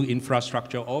construction, new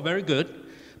infrastructure, all very good,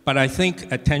 but I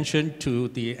think attention to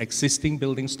the existing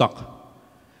building stock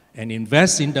and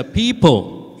invest in the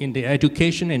people, in the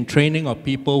education and training of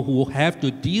people who have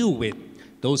to deal with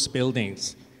those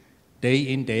buildings day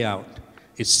in, day out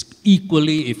is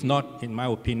equally, if not, in my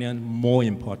opinion, more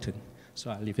important.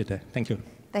 So I'll leave it there. Thank you.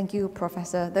 Thank you,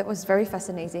 Professor. That was very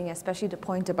fascinating, especially the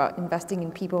point about investing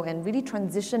in people and really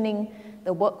transitioning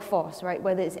the workforce, right?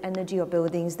 Whether it's energy or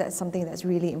buildings, that's something that's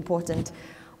really important.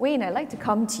 Wayne, I'd like to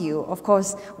come to you. Of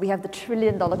course, we have the $1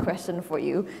 trillion question for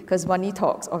you, because money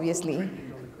talks, obviously.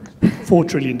 $4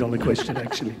 trillion question,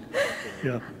 actually.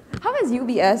 Yeah. How has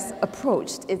UBS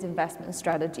approached its investment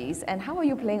strategies, and how are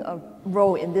you playing a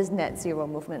role in this net zero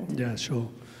movement? Yeah, sure.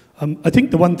 I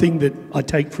think the one thing that I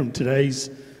take from today's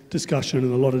discussion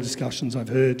and a lot of discussions I've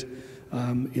heard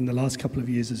in the last couple of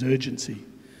years is urgency.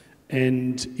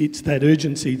 And it's that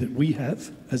urgency that we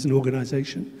have as an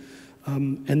organisation.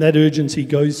 And that urgency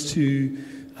goes to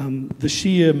the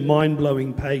sheer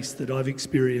mind-blowing pace that I've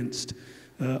experienced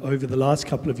over the last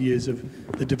couple of years of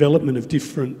the development of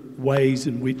different ways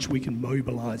in which we can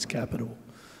mobilise capital.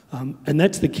 And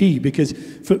that's the key, because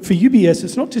for UBS,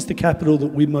 it's not just the capital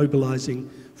that we're mobilising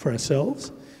for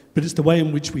ourselves, but it's the way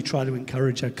in which we try to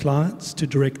encourage our clients to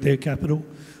direct their capital.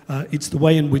 It's the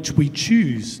way in which we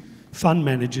choose fund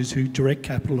managers who direct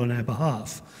capital on our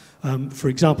behalf. For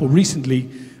example, recently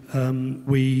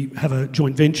we have a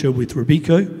joint venture with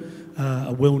Robeco,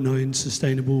 a well-known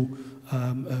sustainable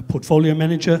portfolio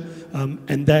manager,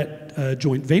 and that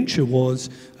joint venture was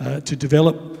to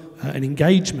develop an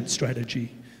engagement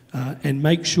strategy and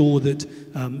make sure that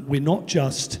we're not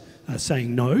just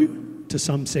saying no to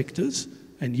some sectors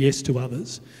and yes to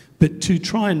others, but to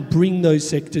try and bring those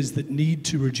sectors that need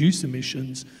to reduce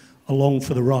emissions along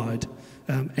for the ride,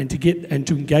 and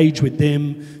to engage with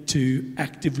them to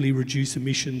actively reduce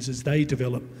emissions as they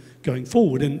develop going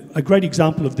forward. And a great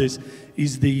example of this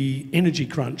is the energy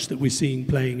crunch that we're seeing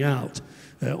playing out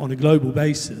on a global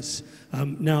basis.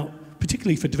 Now,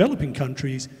 particularly for developing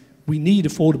countries, we need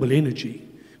affordable energy.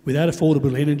 Without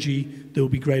affordable energy, there will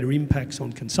be greater impacts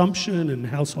on consumption and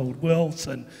household wealth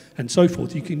and so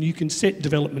forth. You can set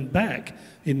development back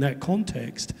in that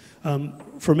context.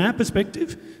 From our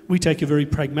perspective, we take a very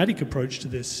pragmatic approach to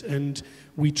this, and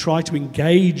we try to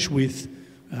engage with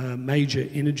major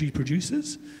energy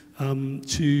producers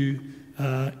to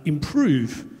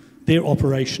improve their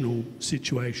operational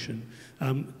situation,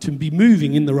 to be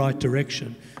moving in the right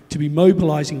direction, to be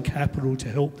mobilising capital to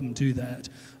help them do that.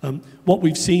 What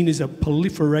we've seen is a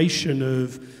proliferation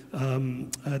of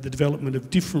the development of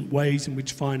different ways in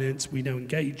which finance we now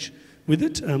engage with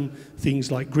it.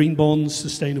 Things like green bonds,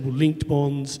 sustainable linked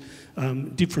bonds,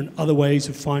 different other ways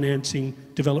of financing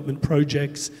development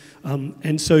projects.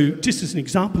 And so just as an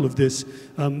example of this,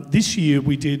 this year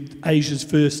we did Asia's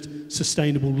first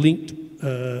sustainable linked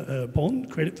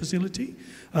bond credit facility.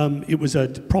 It was a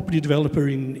property developer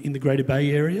in the Greater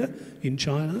Bay Area in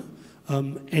China.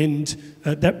 And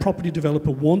that property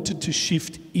developer wanted to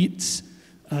shift its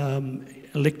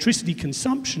electricity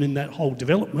consumption in that whole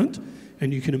development.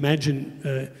 And you can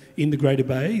imagine in the Greater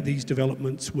Bay, these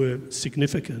developments were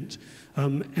significant.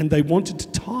 And they wanted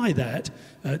to tie that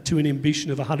to an ambition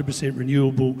of 100%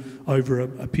 renewable over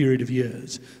a period of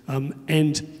years.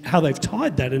 And how they've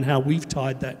tied that and how we've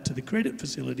tied that to the credit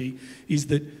facility is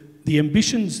that the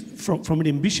ambitions, from an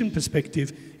ambition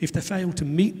perspective, if they fail to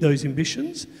meet those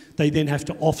ambitions, they then have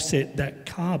to offset that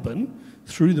carbon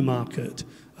through the market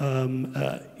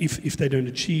if they don't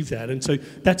achieve that. And so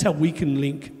that's how we can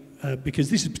link,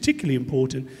 because this is particularly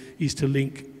important, is to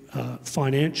link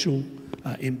financial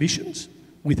ambitions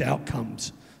with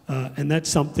outcomes. And that's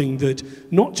something that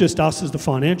not just us as the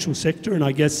financial sector, and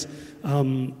I guess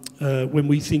when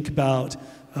we think about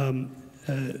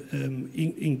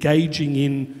engaging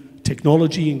in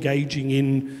technology, engaging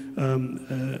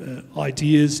in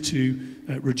ideas to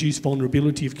reduce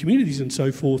vulnerability of communities and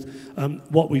so forth,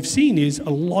 what we've seen is a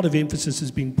lot of emphasis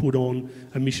has been put on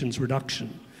emissions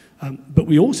reduction. But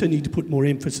we also need to put more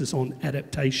emphasis on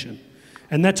adaptation.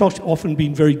 And that's often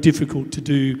been very difficult to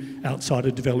do outside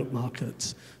of developed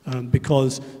markets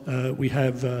because we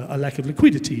have a lack of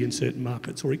liquidity in certain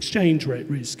markets, or exchange rate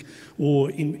risk,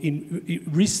 or in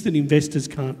risks that investors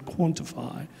can't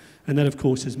quantify. And that, of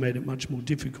course, has made it much more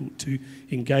difficult to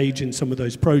engage in some of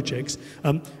those projects.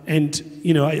 And,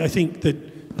 you know, I think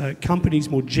that companies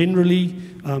more generally,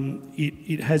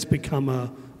 it has become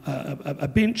a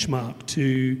benchmark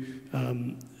to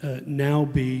now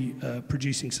be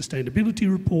producing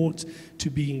sustainability reports,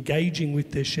 to be engaging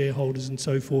with their shareholders and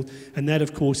so forth. And that,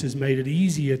 of course, has made it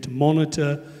easier to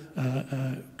monitor,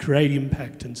 create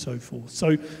impact and so forth.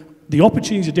 So the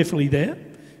opportunities are definitely there.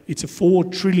 It's a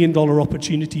 $4 trillion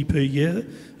opportunity per year.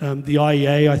 The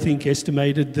IEA, I think,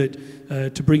 estimated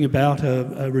that to bring about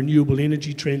a renewable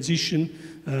energy transition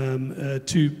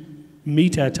to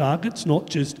meet our targets, not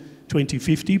just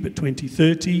 2050 but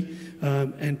 2030,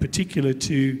 and particular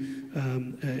to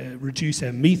reduce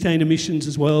our methane emissions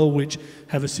as well, which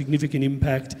have a significant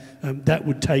impact, that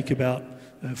would take about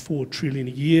 $4 trillion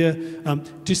a year.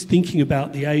 Just thinking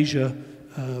about the Asia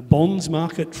bonds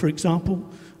market, for example,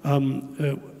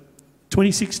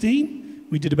 2016,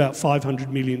 we did about $500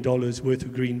 million worth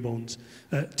of green bonds.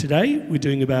 Today, we're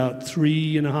doing about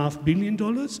 $3.5 billion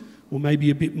or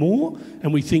maybe a bit more,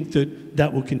 and we think that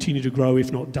that will continue to grow,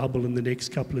 if not double, in the next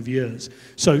couple of years.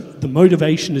 So the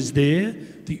motivation is there,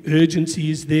 the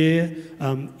urgency is there.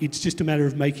 It's just a matter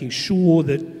of making sure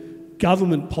that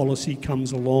government policy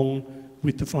comes along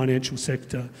with the financial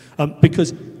sector,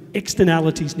 because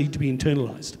externalities need to be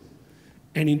internalised.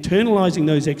 And internalising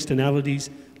those externalities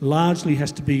largely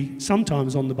has to be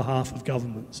sometimes on the behalf of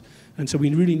governments. And so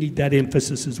we really need that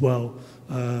emphasis as well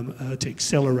to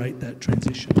accelerate that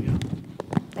transition. Yeah.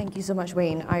 Thank you so much,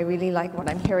 Wayne. I really like what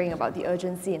I'm hearing about the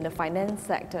urgency in the finance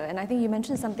sector. And I think you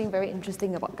mentioned something very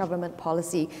interesting about government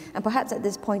policy. And perhaps at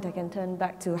this point, I can turn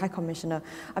back to High Commissioner.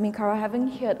 I mean, Cara, having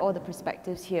heard all the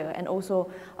perspectives here, and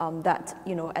also that,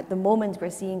 you know, at the moment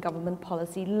we're seeing government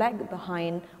policy lag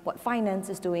behind what finance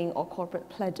is doing or corporate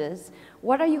pledges,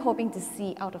 what are you hoping to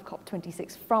see out of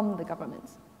COP26 from the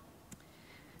governments?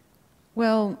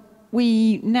 Well,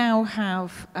 we now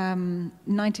have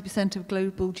 90% of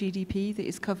global GDP that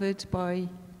is covered by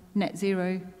net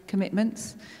zero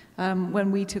commitments.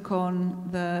 When we took on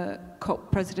the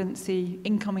COP presidency,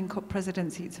 incoming COP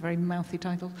presidency, it's a very mouthy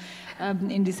title,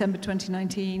 in December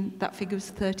 2019, that figure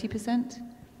was 30%.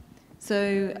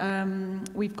 So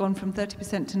we've gone from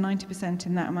 30% to 90%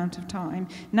 in that amount of time.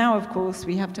 Now, of course,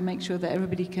 we have to make sure that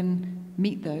everybody can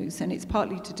meet those, and it's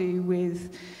partly to do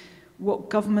with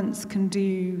what governments can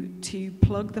do to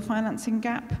plug the financing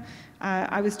gap.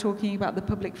 I was talking about the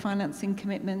public financing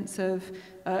commitments of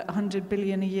 100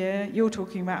 billion a year. You're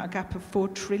talking about a gap of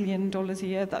 $4 trillion a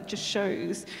year. That just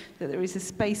shows that there is a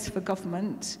space for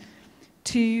government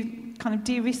to kind of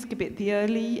de-risk a bit the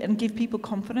early and give people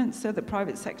confidence so that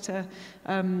private sector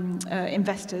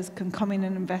investors can come in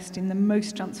and invest in the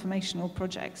most transformational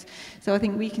projects. So I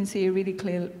think we can see a really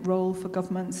clear role for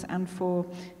governments and for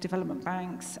development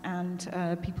banks and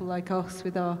people like us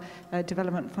with our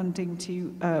development funding to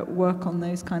work on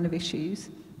those kind of issues.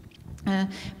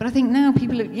 But I think now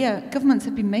governments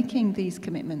have been making these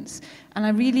commitments, and I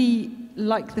really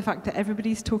like the fact that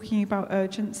everybody's talking about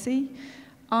urgency.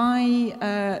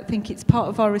 I think it's part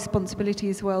of our responsibility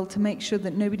as well to make sure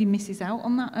that nobody misses out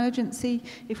on that urgency.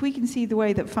 If we can see the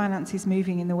way that finance is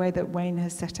moving in the way that Wayne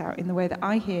has set out, in the way that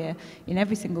I hear in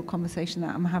every single conversation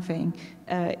that I'm having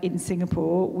in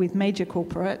Singapore with major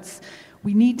corporates,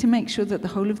 we need to make sure that the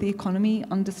whole of the economy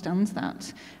understands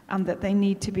that, and that they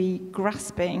need to be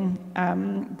grasping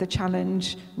the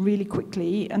challenge really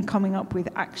quickly and coming up with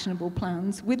actionable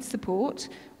plans with support,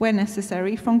 where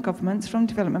necessary, from governments, from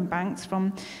development banks,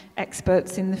 from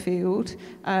experts in the field,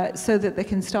 so that they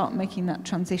can start making that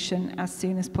transition as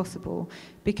soon as possible.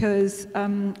 Because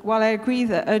while I agree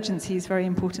that urgency is very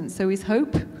important, so is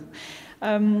hope.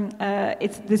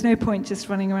 There's no point just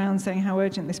running around saying how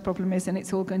urgent this problem is and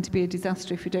it's all going to be a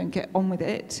disaster if we don't get on with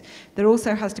it. There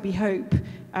also has to be hope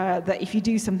that if you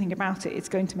do something about it, it's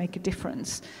going to make a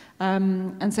difference.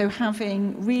 And so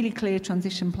having really clear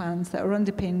transition plans that are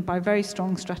underpinned by very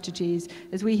strong strategies,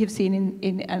 as we have seen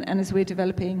and as we're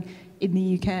developing in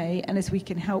the UK, and as we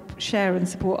can help share and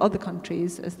support other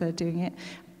countries as they're doing it,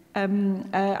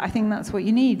 I think that's what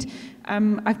you need.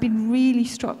 I've been really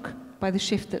struck by the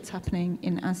shift that's happening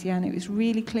in ASEAN. It was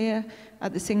really clear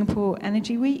at the Singapore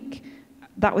Energy Week.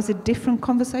 That was a different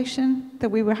conversation that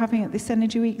we were having at this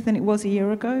Energy Week than it was a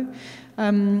year ago.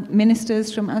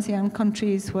 Ministers from ASEAN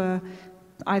countries were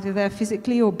either there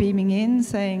physically or beaming in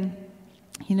saying,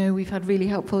 you know, we've had really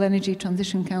helpful energy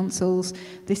transition councils,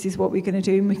 this is what we're going to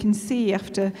do. And we can see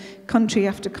after country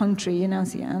in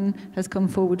ASEAN has come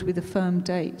forward with a firm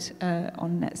date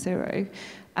on net zero.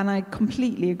 And I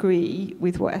completely agree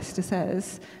with what Esther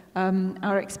says.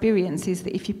 Our experience is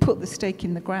that if you put the stake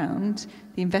in the ground,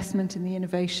 the investment and the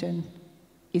innovation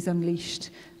is unleashed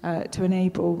to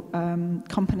enable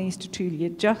companies to truly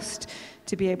adjust,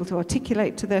 to be able to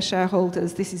articulate to their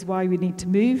shareholders, this is why we need to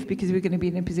move, because we're going to be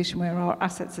in a position where our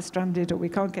assets are stranded, or we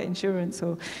can't get insurance,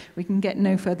 or we can get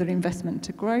no further investment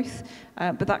to growth.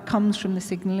 But that comes from the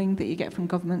signalling that you get from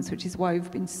governments, which is why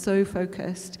we've been so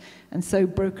focused and so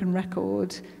broken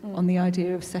record on the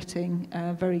idea of setting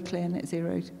very clear net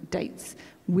zero dates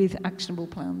with actionable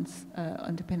plans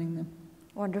underpinning them.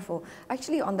 Wonderful.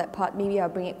 Actually, on that part, maybe I'll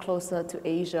bring it closer to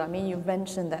Asia. I mean, you've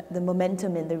mentioned that the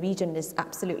momentum in the region is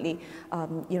absolutely,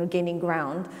 gaining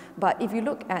ground. But if you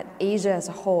look at Asia as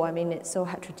a whole, I mean, it's so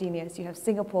heterogeneous. You have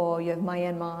Singapore, you have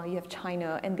Myanmar, you have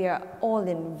China, and they are all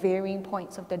in varying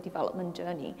points of their development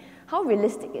journey. How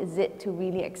realistic is it to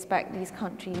really expect these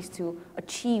countries to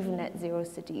achieve net zero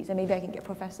cities? And maybe I can get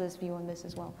Professor's view on this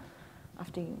as well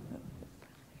after you.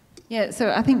 Yeah,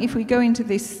 so I think if we go into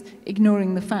this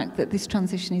ignoring the fact that this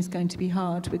transition is going to be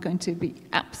hard, we're going to be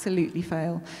absolutely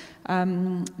fail.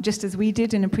 Just as we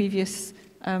did in a previous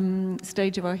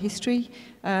stage of our history.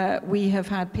 We have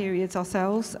had periods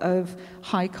ourselves of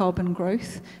high carbon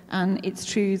growth, and it's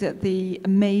true that the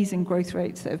amazing growth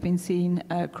rates that have been seen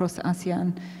across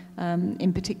ASEAN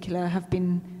in particular have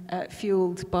been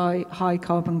fueled by high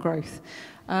carbon growth.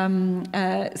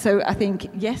 So I think,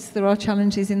 yes, there are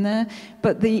challenges in there,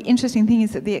 but the interesting thing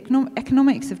is that the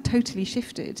economics have totally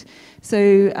shifted.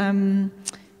 So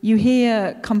you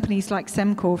hear companies like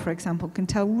Semcor, for example, can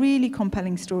tell really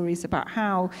compelling stories about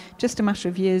how just a matter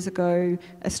of years ago,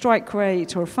 a strike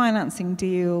rate or a financing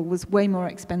deal was way more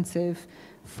expensive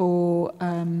for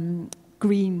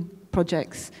green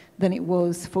projects than it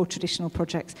was for traditional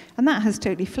projects. And that has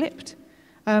totally flipped.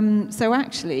 So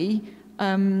actually,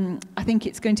 I think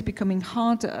it's going to be becoming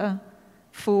harder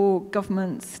for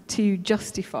governments to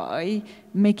justify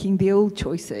making the old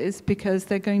choices because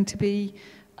they're going to be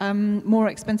more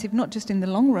expensive, not just in the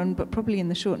long run, but probably in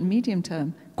the short and medium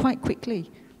term, quite quickly.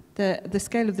 The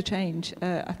scale of the change,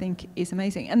 I think, is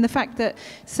amazing. And the fact that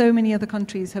so many other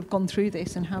countries have gone through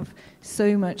this and have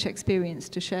so much experience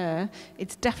to share,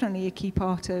 it's definitely a key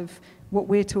part of what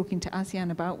we're talking to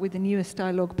ASEAN about with the newest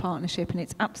dialogue partnership, and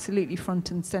it's absolutely front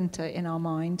and center in our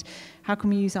mind. How can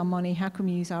we use our money? How can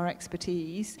we use our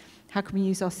expertise? How can we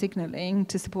use our signaling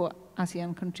to support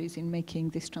ASEAN countries in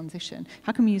making this transition?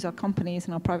 How can we use our companies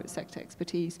and our private sector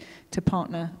expertise to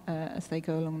partner as they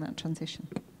go along that transition?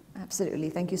 Absolutely.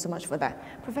 Thank you so much for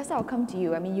that. Professor, I'll come to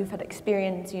you. I mean, you've had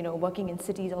experience, working in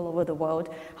cities all over the world.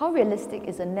 How realistic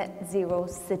is a net zero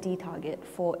city target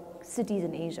for cities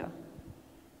in Asia?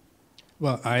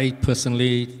 Well, I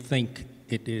personally think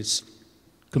it is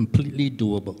completely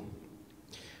doable.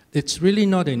 It's really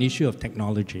not an issue of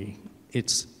technology.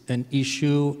 It's an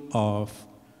issue of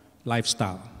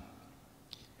lifestyle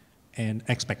and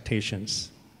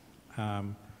expectations.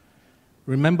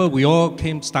 Remember, we all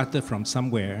started from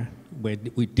somewhere where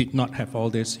we did not have all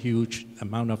this huge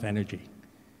amount of energy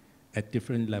at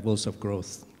different levels of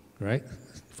growth, right?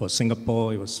 For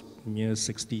Singapore, it was mere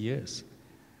 60 years.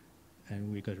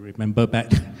 And we could remember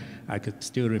back, I could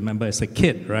still remember as a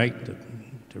kid, right?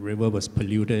 The river was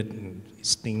polluted and it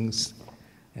stinks,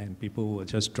 and people were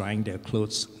just drying their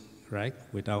clothes, right?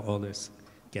 Without all these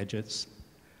gadgets.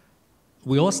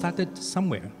 We all started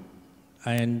somewhere.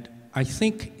 And I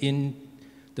think in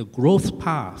the growth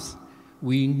path,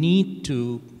 we need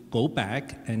to go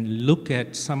back and look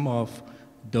at some of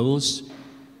those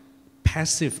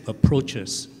passive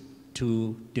approaches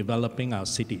to developing our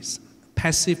cities.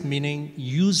 Passive meaning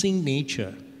using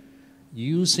nature,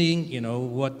 using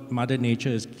what Mother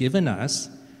Nature has given us,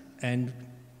 and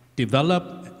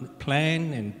develop,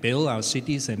 plan, and build our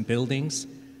cities and buildings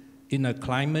in a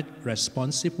climate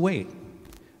responsive way,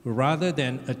 rather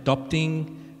than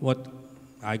adopting what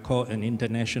I call an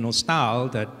international style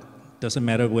that doesn't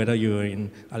matter whether you're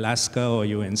in Alaska or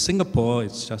you're in Singapore,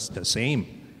 it's just the same.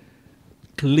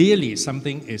 Clearly,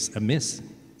 something is amiss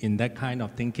in that kind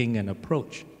of thinking and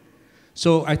approach.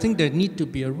 So I think there needs to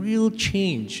be a real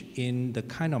change in the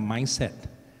kind of mindset,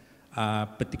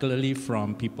 particularly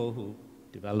from people who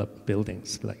develop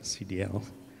buildings like CDL,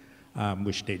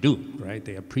 which they do, right?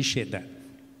 They appreciate that.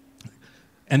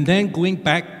 And then going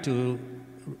back to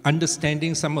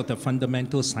understanding some of the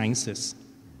fundamental sciences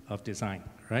of design,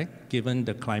 right? Given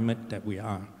the climate that we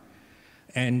are.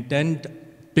 And then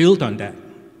build on that.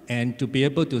 And to be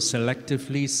able to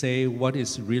selectively say what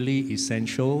is really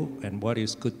essential and what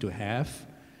is good to have,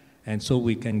 and so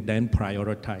we can then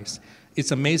prioritize.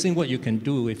 It's amazing what you can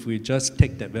do if we just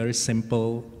take that very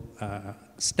simple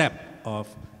step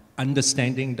of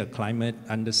understanding the climate,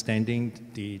 understanding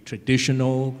the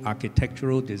traditional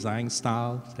architectural design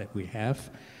styles that we have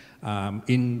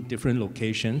in different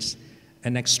locations,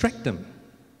 and extract them,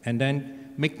 and then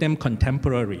make them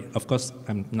contemporary. Of course,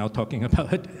 I'm now talking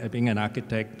about being an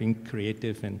architect, being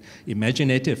creative and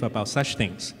imaginative about such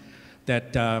things.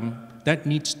 That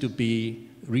needs to be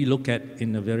relooked at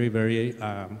in a very, very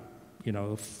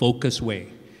focused way.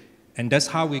 And that's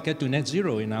how we get to net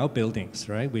zero in our buildings,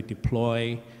 right? We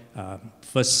deploy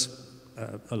first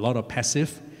a lot of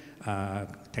passive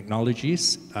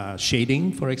technologies.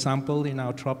 Shading, for example, in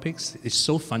our tropics is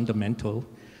so fundamental.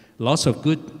 Lots of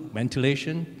good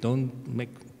ventilation, don't make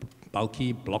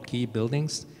bulky, blocky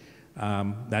buildings.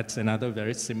 That's another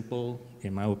very simple,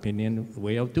 in my opinion,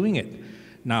 way of doing it.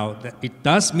 Now, it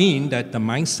does mean that the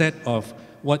mindset of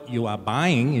what you are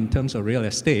buying in terms of real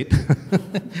estate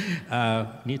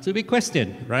needs to be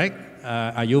questioned, right?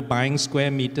 Are you buying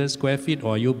square meters, square feet,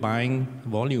 or are you buying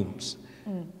volumes?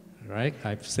 Right?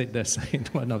 I've said this in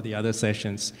one of the other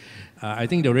sessions. I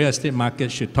think the real estate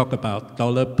market should talk about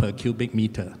dollar per cubic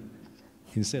meter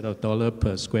instead of dollar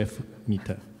per square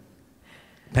meter.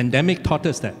 Pandemic taught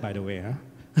us that, by the way. Huh?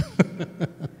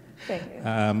 Thank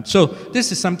you. So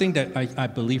this is something that I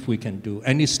believe we can do.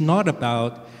 And it's not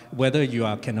about whether you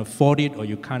can afford it or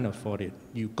you can't afford it.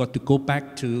 You've got to go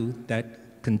back to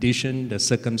that condition, the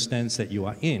circumstance that you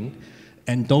are in,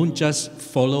 and don't just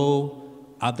follow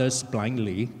others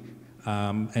blindly,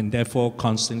 and therefore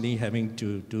constantly having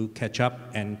to catch up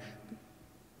and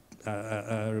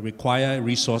require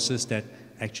resources that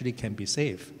actually can be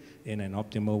saved in an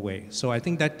optimal way. So I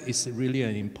think that is really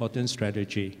an important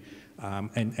strategy,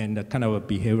 and a kind of a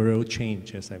behavioral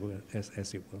change, as it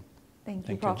will. Thank you,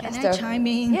 Thank Prof. you. Can I chime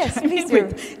in? Yes, please do.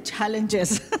 With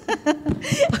challenges.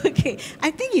 Okay, I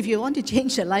think if you want to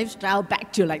change your lifestyle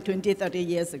back to like 20, 30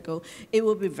 years ago, it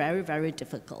will be very, very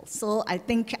difficult. So I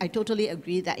think I totally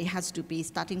agree that it has to be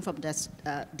starting from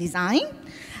the design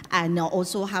and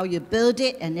also how you build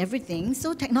it and everything.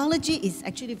 So technology is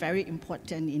actually very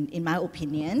important in my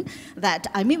opinion. That,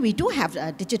 I mean, we do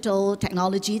have digital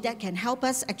technology that can help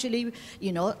us actually,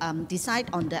 decide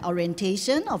on the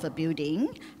orientation of a building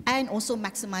and also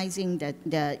maximizing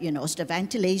the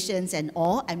ventilations and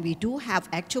all. And we do have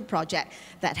actual projects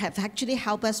that have actually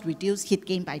helped us reduce heat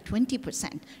gain by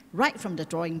 20% right from the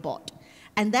drawing board.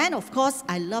 And then, of course,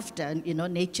 I love the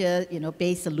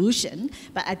nature-based solution.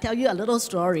 But I tell you a little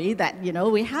story that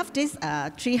we have this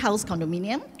tree house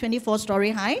condominium,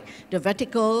 24-story high, the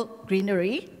vertical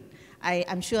greenery.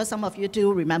 I'm sure some of you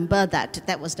too remember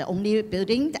that was the only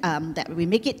building that we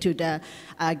make it to the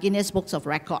Guinness Books of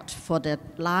Record for the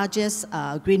largest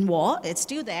green wall. It's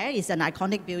still there. It's an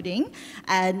iconic building.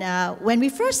 And when we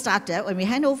first started, when we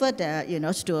hand over the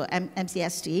to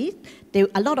MCST, there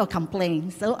were a lot of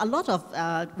complaints. So a lot of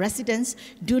residents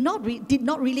did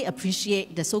not really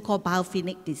appreciate the so-called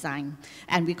biophilic design,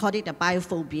 and we called it a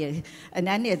biophobia. And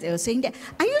then they were saying that,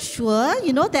 are you sure?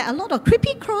 There are a lot of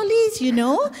creepy crawlies,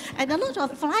 and a lot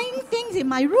of flying things in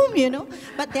my room,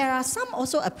 But there are some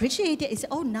also appreciate it. It's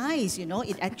oh nice,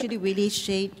 It actually really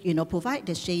provide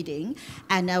the shading.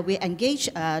 And we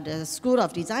engaged the School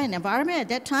of Design and Environment at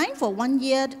that time for 1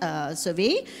 year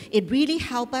survey. It really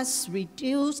helped us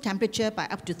reduce temperature by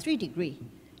up to 3 degrees.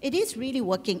 It is really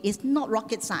working. It's not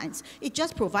rocket science. It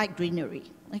just provides greenery.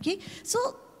 Okay,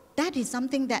 so that is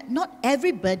something that not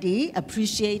everybody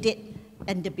appreciated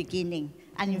in the beginning.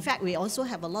 And in fact, we also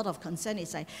have a lot of concern.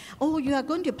 It's like, oh, you are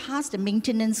going to pass the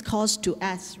maintenance cost to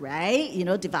us, right?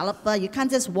 Developer, you can't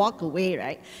just walk away,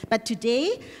 right? But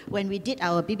today, when we did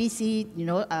our BBC,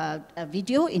 a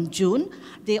video in June,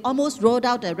 they almost rolled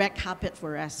out a red carpet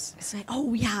for us. It's like,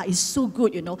 oh yeah, it's so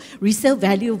good, resale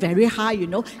value very high,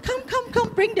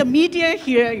 Come, bring the media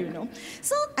here,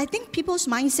 So I think people's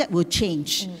mindset will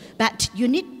change, but you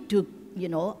need to,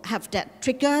 have that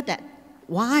trigger that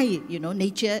why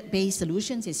nature-based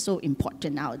solutions is so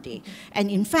important nowadays.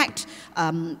 And in fact,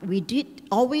 we did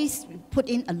always put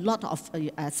in a lot of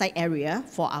site area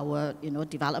for our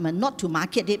development, not to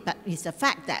market it, but it's the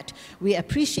fact that we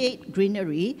appreciate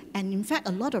greenery, and in fact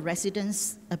a lot of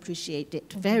residents appreciate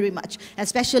it very much,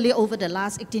 especially over the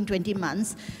last 18-20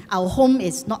 months. Our home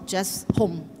is not just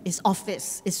home, it's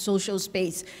office, it's social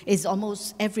space, it's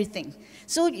almost everything.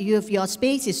 So if your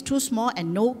space is too small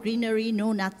and no greenery,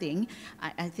 no nothing,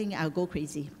 I think I'll go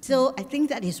crazy. So I think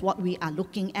that is what we are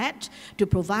looking at, to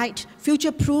provide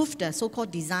future-proof the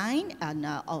so-called design and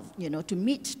to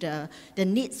meet the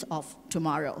needs of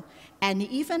tomorrow. And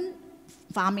even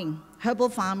farming, herbal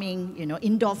farming,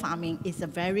 indoor farming is a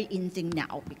very in thing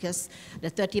now, because the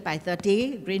 30 by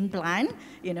 30 green plan,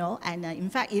 and in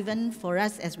fact, even for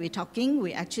us as we're talking,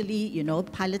 we actually,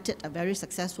 piloted a very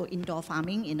successful indoor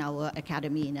farming in our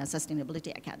academy, in our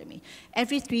sustainability academy.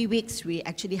 Every 3 weeks, we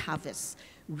actually harvest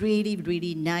really,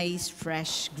 really nice,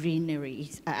 fresh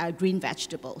greenery, green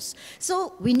vegetables.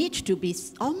 So we need to be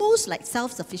almost like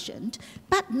self-sufficient,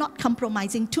 but not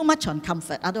compromising too much on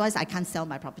comfort. Otherwise, I can't sell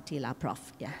my property,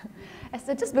 Prof. Yeah.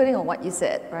 Esther, just building on what you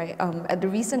said, right? At the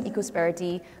recent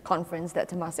Ecosperity conference that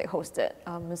Temasek hosted,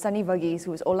 Sunny Verghese,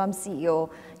 who is Olam's CEO,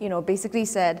 basically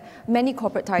said many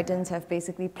corporate titans have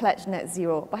basically pledged net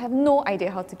zero, but have no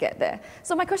idea how to get there.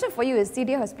 So my question for you is,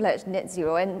 CDO has pledged net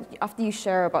zero, and after you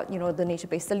share about the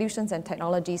nature-based solutions and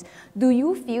technologies, do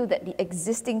you feel that the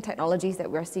existing technologies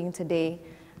that we're seeing today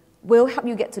will help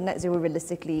you get to net zero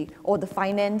realistically, or the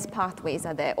finance pathways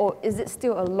are there, or is it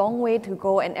still a long way to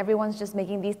go and everyone's just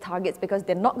making these targets because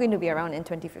they're not going to be around in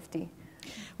 2050?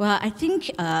 Well, I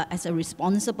think as a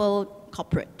responsible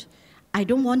corporate, I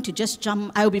don't want to just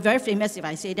jump. I will be very famous if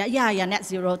I say that, yeah, net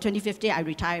zero, 2050, I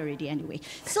retire already anyway.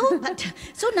 So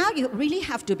now you really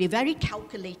have to be very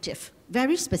calculative,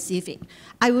 very specific.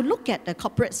 I will look at the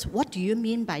corporates, what do you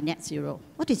mean by net zero?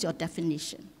 What is your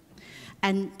definition?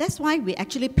 And that's why we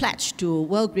actually pledged to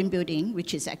World Green Building,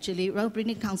 which is actually, World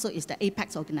Green Council is the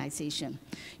apex organization,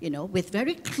 with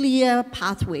very clear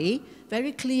pathway,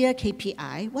 very clear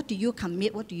KPI. What do you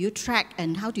commit, what do you track,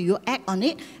 and how do you act on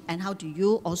it, and how do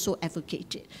you also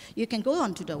advocate it? You can go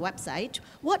onto the website.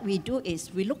 What we do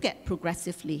is we look at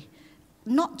progressively,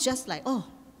 not just like, oh,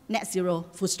 net zero,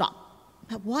 full stop.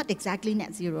 But what exactly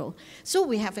net zero? So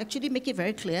we have actually make it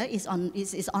very clear, it's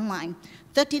online.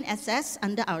 13 assets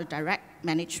under our direct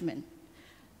management.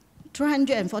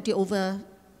 240 over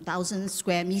 1,000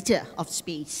 square meter of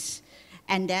space.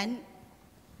 And then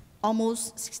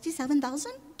almost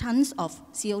 67,000 tons of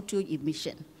CO2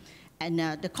 emission. And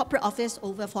the corporate office,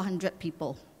 over 400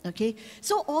 people, okay?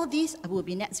 So all these will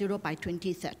be net zero by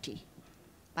 2030.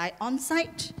 By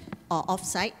on-site or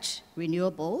off-site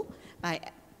renewable, by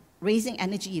raising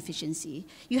energy efficiency,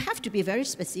 you have to be very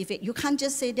specific. You can't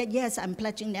just say that, yes, I'm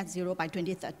pledging net zero by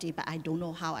 2030, but I don't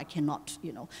know how I cannot,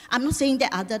 I'm not saying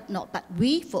that other not, but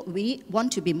we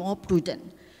want to be more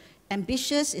prudent.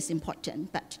 Ambitious is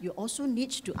important, but you also need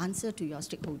to answer to your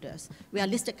stakeholders. We are a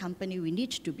listed company, we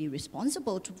need to be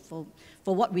responsible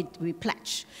for what we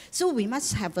pledge. So we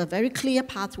must have a very clear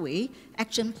pathway,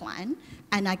 action plan,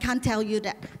 and I can't tell you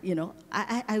that,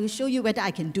 I will show you whether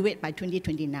I can do it by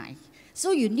 2029.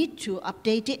 So you need to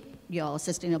update it, your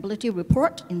sustainability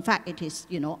report. In fact, it is,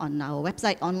 on our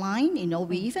website online.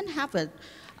 We even have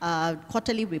a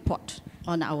quarterly report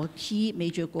on our key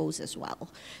major goals as well.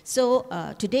 So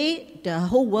today, the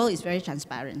whole world is very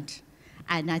transparent.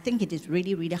 And I think it is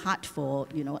really, really hard for,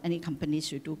 any companies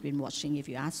to do greenwashing, if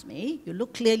you ask me. You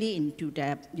look clearly into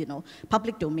the,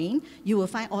 public domain, you will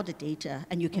find all the data,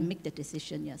 and you can make the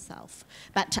decision yourself.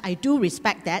 But I do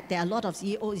respect that. There are a lot of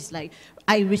CEOs,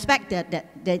 I respect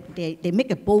that they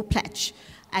make a bold pledge.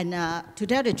 And to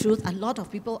tell the truth, a lot of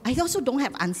people, I also don't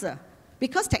have answer.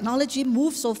 Because technology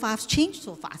moves so fast, changes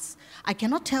so fast, I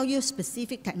cannot tell you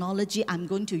specific technology I'm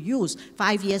going to use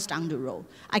 5 years down the road.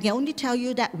 I can only tell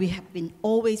you that we have been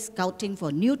always scouting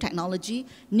for new technology,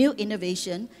 new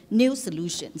innovation, new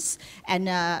solutions. And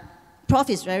Prof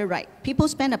is very right. People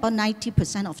spend about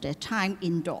 90% of their time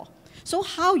indoor. So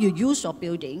how you use your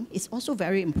building is also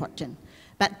very important.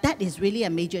 But that is really a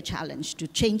major challenge to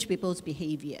change people's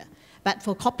behavior. But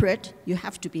for corporate, you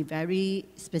have to be very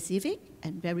specific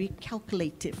and very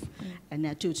calculative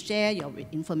and to share your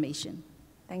information.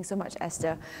 Thanks so much,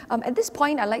 Esther. At this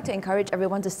point, I'd like to encourage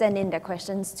everyone to send in their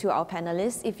questions to our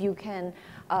panelists. If you can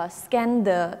scan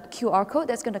the QR code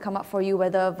that's going to come up for you,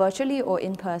 whether virtually or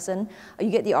in person, you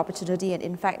get the opportunity. And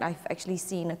in fact, I've actually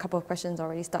seen a couple of questions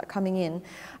already start coming in.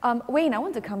 Wayne, I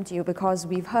want to come to you because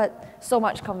we've heard so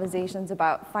much conversations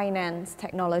about finance,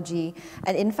 technology,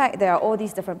 and in fact, there are all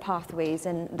these different pathways,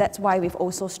 and that's why we've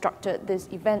also structured this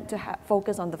event to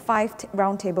focus on the 5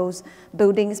 roundtables: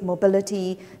 buildings,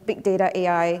 mobility, big data,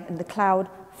 AI, and the cloud,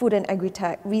 food and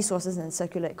agri-tech, resources and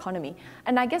circular economy.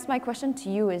 And I guess my question to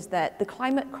you is that the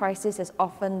climate crisis has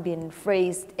often been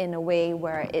phrased in a way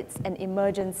where it's an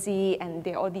emergency and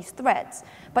there are all these threats.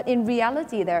 But in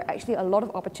reality, there are actually a lot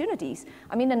of opportunities.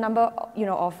 I mean, the number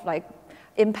of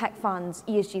impact funds,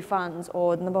 ESG funds,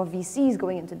 or the number of VCs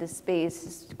going into this space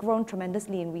has grown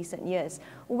tremendously in recent years.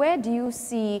 Where do you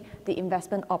see the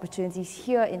investment opportunities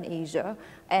here in Asia?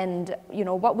 And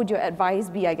what would your advice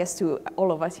be, I guess, to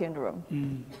all of us here in the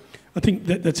room? I think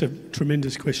that's a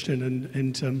tremendous question,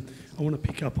 and I want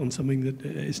to pick up on something that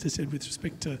Esther said with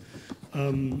respect to,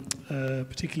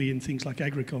 particularly in things like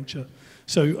agriculture.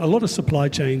 So a lot of supply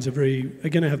chains are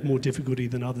going to have more difficulty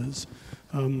than others.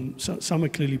 So some are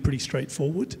clearly pretty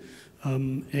straightforward,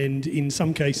 and in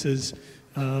some cases,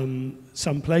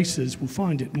 some places will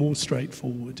find it more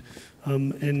straightforward.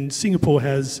 And Singapore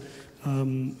has a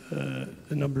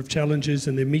number of challenges,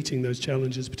 and they're meeting those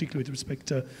challenges, particularly with respect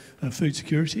to food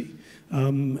security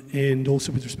and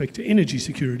also with respect to energy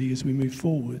security as we move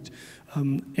forward.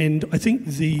 And I think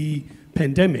the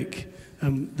pandemic,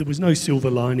 there was no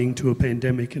silver lining to a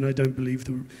pandemic, and I don't believe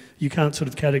you can't sort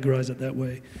of categorize it that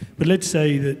way. But let's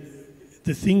say that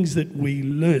the things that we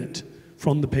learnt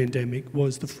from the pandemic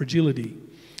was the fragility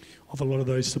of a lot of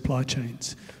those supply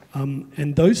chains.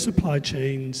 And those supply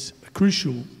chains are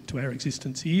crucial to our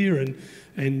existence here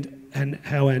and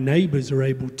how our neighbours are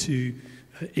able to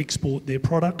export their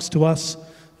products to us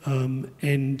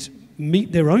and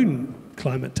meet their own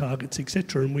climate targets,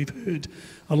 etc. And we've heard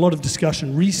a lot of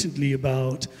discussion recently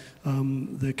about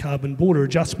the carbon border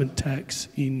adjustment tax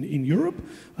in Europe.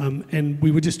 And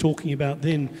we were just talking about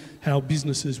then how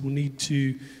businesses will need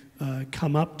to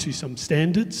come up to some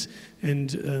standards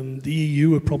And the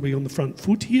EU are probably on the front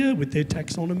foot here with their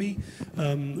taxonomy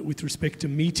with respect to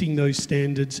meeting those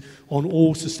standards on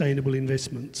all sustainable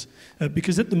investments.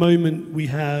 Because at the moment we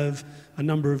have a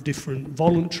number of different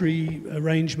voluntary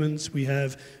arrangements, we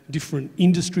have different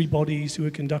industry bodies who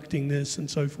are conducting this and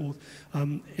so forth.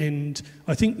 And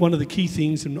I think one of the key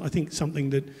things, and I think something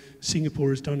that Singapore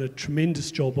has done a tremendous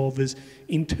job of, is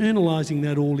internalising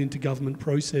that all into government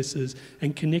processes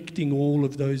and connecting all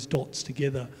of those dots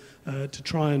together to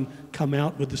try and come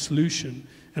out with a solution.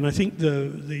 And I think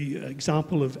the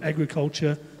example of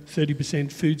agriculture,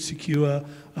 30% food secure,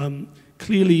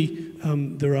 clearly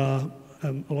there are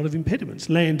a lot of impediments.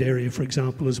 Land area, for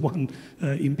example, is one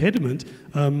impediment.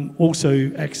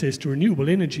 Also access to renewable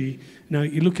energy. Now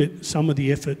you look at some of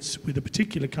the efforts with a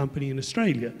particular company in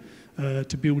Australia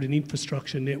to build an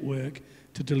infrastructure network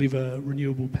to deliver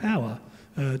renewable power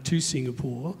to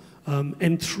Singapore,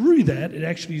 and through that it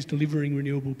actually is delivering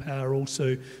renewable power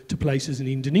also to places in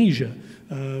Indonesia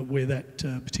where that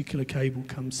particular cable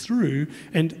comes through.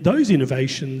 And those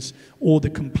innovations, or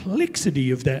the complexity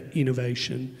of that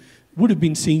innovation, would have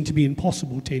been seen to be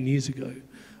impossible 10 years ago.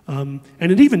 And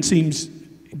it even seems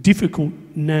difficult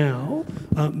now,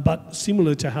 but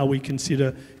similar to how we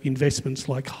consider investments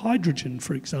like hydrogen,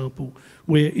 for example,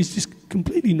 where it's just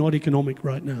completely not economic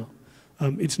right now.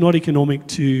 It's not economic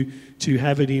to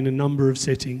have it in a number of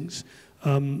settings.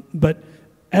 But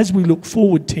as we look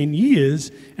forward 10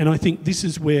 years, and I think this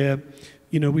is where,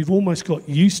 you know, we've almost got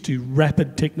used to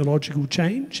rapid technological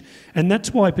change, and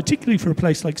that's why, particularly for a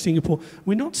place like Singapore,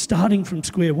 we're not starting from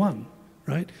square one,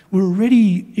 right? We're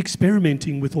already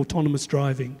experimenting with autonomous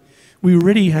driving. We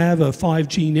already have a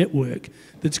 5G network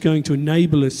that's going to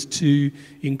enable us to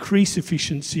increase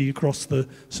efficiency across the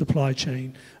supply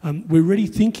chain. We're already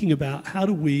thinking about how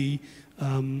do we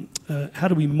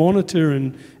monitor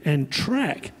and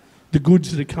track the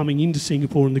goods that are coming into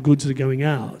Singapore and the goods that are going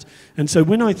out. And so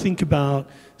when I think about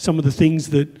some of the things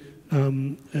that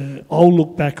I'll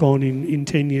look back on in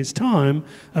 10 years' time,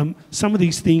 some of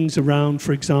these things around,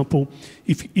 for example,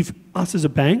 if us as a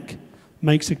bank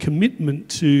makes a commitment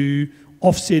to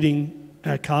offsetting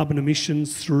our carbon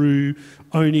emissions through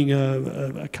owning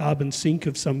a carbon sink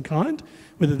of some kind,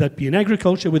 whether that be in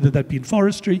agriculture, whether that be in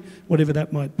forestry, whatever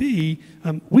that might be,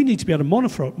 we need to be able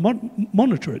to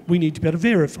monitor it. We need to be able to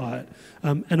verify it.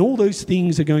 And all those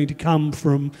things are going to come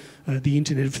from the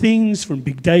Internet of Things, from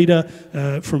big data,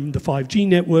 from the 5G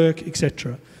network,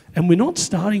 etc. And we're not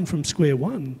starting from square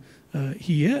one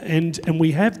here, and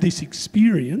we have this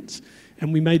experience,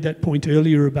 and we made that point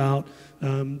earlier about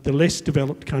the less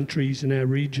developed countries in our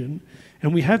region,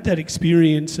 and we have that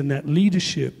experience and that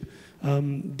leadership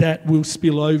that will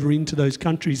spill over into those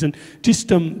countries. And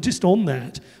just on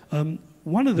that,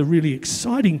 one of the really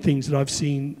exciting things that I've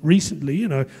seen recently, you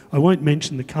know, I won't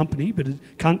mention the country,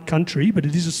 but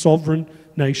it is a sovereign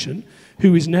nation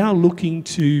who is now looking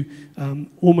to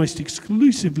almost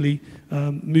exclusively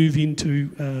move into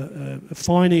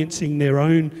financing their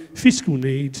own fiscal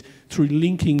needs through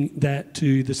linking that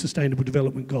to the Sustainable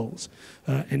Development Goals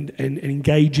and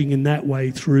engaging in that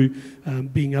way through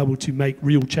being able to make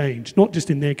real change, not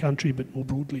just in their country but more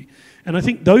broadly. And I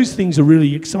think those things are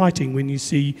really exciting when you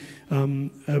see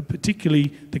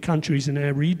particularly the countries in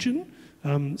our region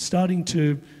starting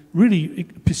to really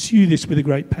pursue this with a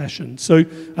great passion. So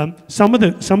some of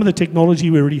the technology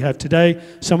we already have today,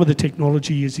 some of the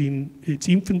technology is in its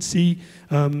infancy,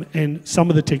 and some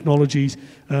of the technologies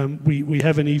we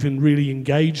haven't even really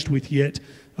engaged with yet,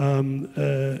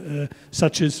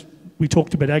 such as we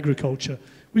talked about agriculture.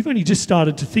 We've only just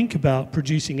started to think about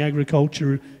producing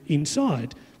agriculture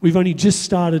inside. We've only just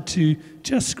started to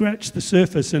just scratch the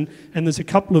surface, and there's a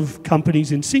couple of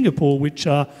companies in Singapore which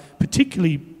are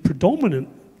particularly predominant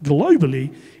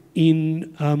globally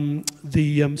in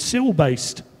the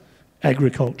cell-based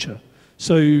agriculture.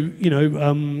 So, you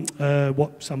know,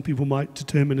 what some people might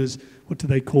determine as, what do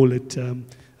they call it,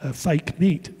 fake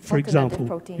meat, for example.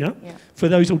 Protein, yeah? For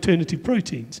those alternative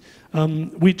proteins,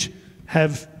 which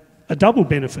have a double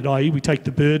benefit, i.e. we take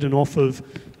the burden off of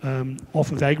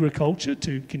agriculture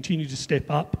to continue to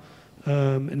step up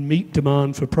and meet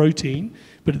demand for protein,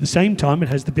 but at the same time it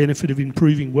has the benefit of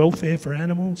improving welfare for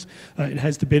animals, it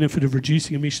has the benefit of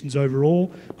reducing emissions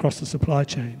overall across the supply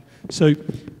chain. So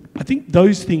I think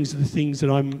those things are the things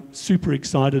that I'm super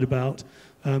excited about,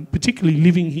 particularly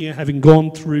living here, having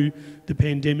gone through the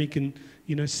pandemic and,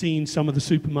 you know, seeing some of the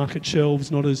supermarket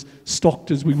shelves not as stocked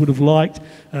as we would have liked,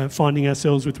 finding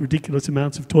ourselves with ridiculous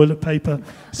amounts of toilet paper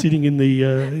sitting in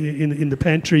the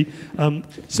pantry.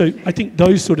 So I think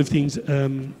those sort of things,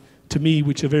 to me,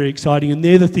 which are very exciting, and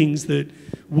they're the things that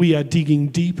we are digging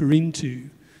deeper into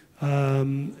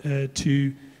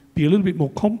to be a little bit more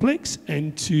complex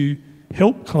and to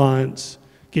help clients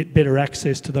get better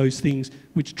access to those things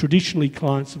which traditionally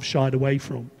clients have shied away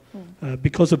from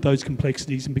because of those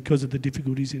complexities and because of the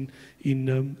difficulties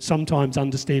in sometimes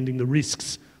understanding the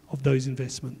risks of those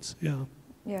investments. Yeah.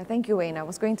 Yeah, thank you, Wayne. I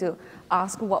was going to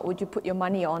ask what would you put your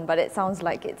money on, but it sounds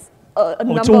like it's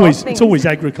it's always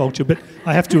agriculture, but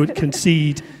I have to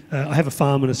concede, I have a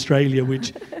farm in Australia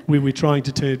where we're trying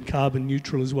to turn carbon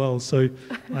neutral as well, so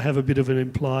I have a bit of an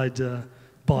implied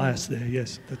bias there.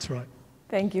 Yes, that's right.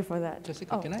 Thank you for that.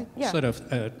 Jessica, can I sort of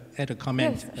add a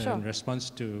comment in response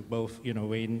to both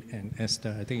Wayne and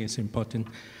Esther? I think it's important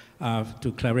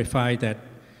to clarify that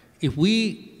if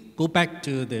we go back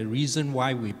to the reason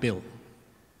why we build,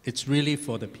 it's really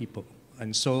for the people.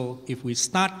 And so if we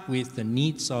start with the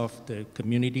needs of the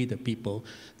community, the people,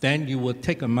 then you will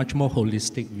take a much more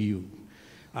holistic view.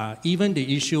 Even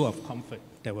the issue of comfort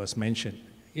that was mentioned.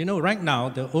 You know, right now,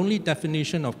 the only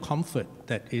definition of comfort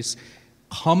that is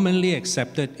commonly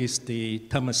accepted is the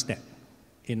thermostat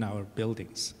in our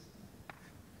buildings.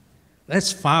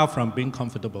 That's far from being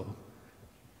comfortable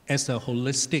as a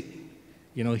holistic,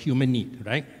 human need,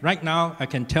 right? Right now, I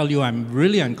can tell you I'm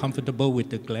really uncomfortable with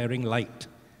the glaring light.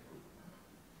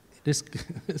 This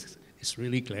is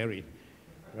really glary,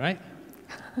 right?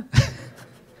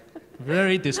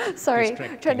 Very Sorry,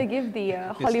 trying to give the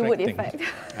Hollywood effect.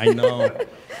 I know.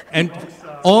 And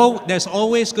there's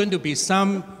always going to be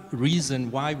some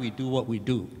reason why we do what we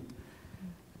do.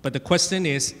 But the question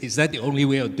is that the only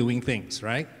way of doing things,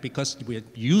 right? Because we're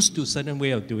used to a certain way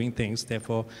of doing things,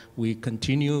 therefore we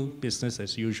continue business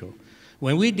as usual.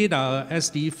 When we did our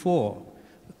SD4,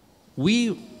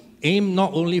 we aimed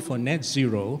not only for net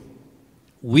zero,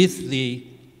 with the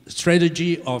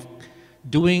strategy of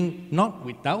doing not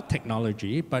without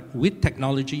technology, but with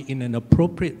technology in an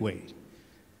appropriate way.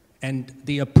 And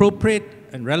the appropriate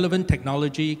and relevant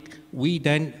technology, we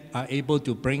then are able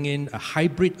to bring in a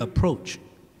hybrid approach,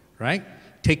 right?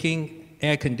 Taking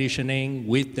air conditioning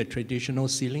with the traditional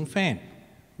ceiling fan,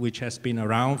 which has been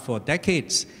around for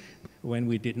decades when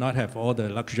we did not have all the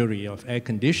luxury of air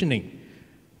conditioning.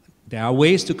 There are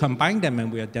ways to combine them,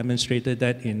 and we have demonstrated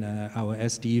that in our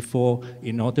SDE4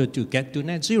 in order to get to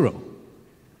net zero.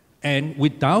 And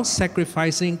without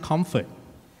sacrificing comfort.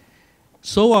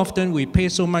 So often we pay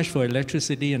so much for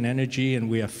electricity and energy, and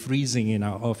we are freezing in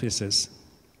our offices,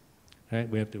 right?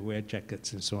 We have to wear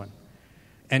jackets and so on.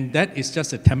 And that is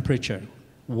just a temperature.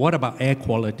 What about air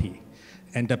quality?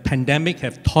 And the pandemic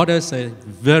have taught us a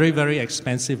very, very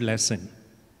expensive lesson,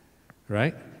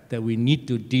 right? That we need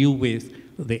to deal with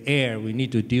the air, we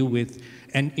need to deal with,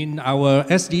 and in our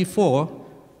SD4,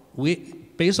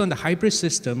 based on the hybrid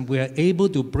system, we are able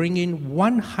to bring in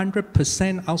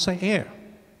 100% outside air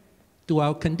to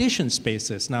our conditioned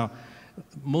spaces. Now,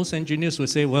 most engineers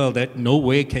would say, well, that no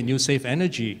way can you save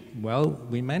energy. Well,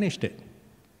 we managed it,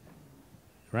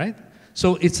 right?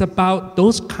 So it's about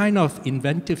those kind of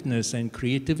inventiveness and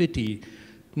creativity,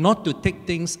 not to take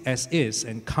things as is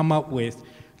and come up with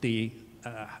the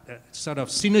sort of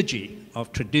synergy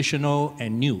of traditional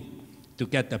and new to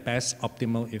get the best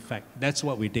optimal effect. That's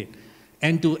what we did.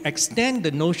 And to extend the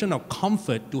notion of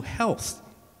comfort to health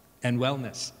and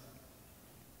wellness.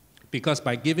 Because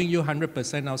by giving you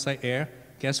 100% outside air,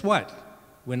 guess what?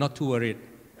 We're not too worried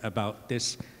about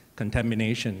this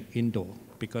contamination indoor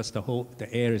because the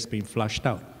air is being flushed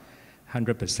out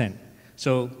 100%.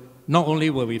 So not only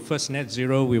were we first net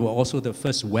zero, we were also the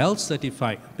first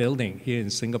well-certified building here in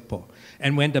Singapore.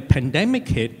 And when the pandemic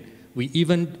hit, we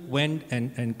even went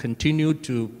and continued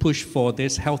to push for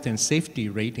this health and safety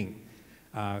rating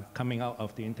coming out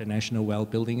of the International Well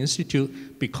Building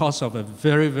Institute because of a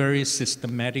very, very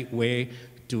systematic way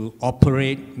to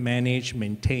operate, manage,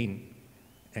 maintain,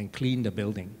 and clean the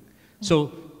building.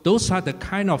 So those are the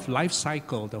kind of life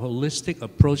cycle, the holistic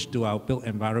approach to our built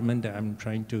environment that I'm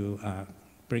trying to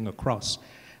bring across.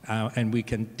 And we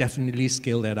can definitely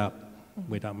scale that up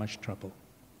without much trouble.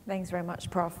 Thanks very much,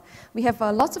 Prof. We have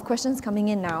lots of questions coming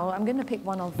in now. I'm going to pick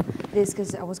one of this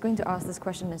because I was going to ask this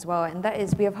question as well, and that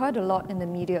is, we have heard a lot in the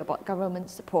media about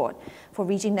government support for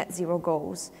reaching net zero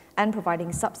goals and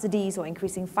providing subsidies or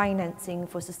increasing financing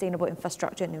for sustainable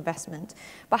infrastructure and investment.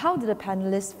 But how do the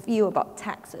panelists feel about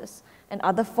taxes and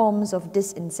other forms of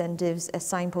disincentives as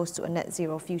signposts to a net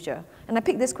zero future? And I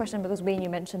picked this question because, Wayne, you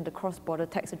mentioned the cross-border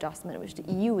tax adjustment which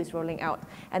the EU is rolling out,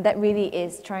 and that really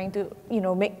is trying to,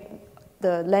 make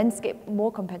the landscape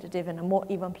more competitive and a more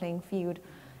even playing field.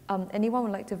 Anyone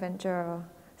would like to venture a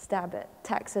stab at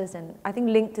taxes? And I think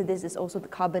linked to this is also the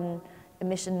carbon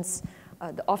emissions,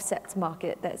 the offsets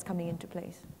market that's coming into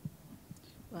place.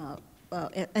 Well,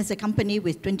 as a company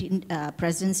with 20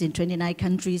 presence in 29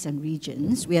 countries and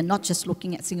regions, we are not just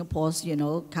looking at Singapore's,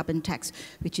 carbon tax,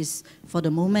 which is, for the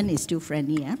moment, is still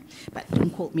friendly, but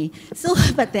don't quote me. So,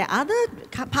 but the other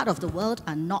part of the world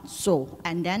are not so.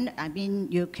 And then, I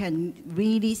mean, you can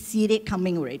really see it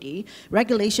coming already.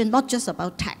 Regulation, not just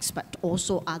about tax, but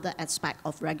also other aspects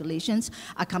of regulations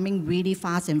are coming really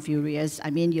fast and furious. I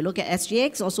mean, you look at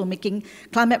SGX also making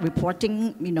climate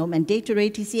reporting, mandatory,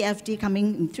 TCFD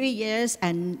coming in 3 years.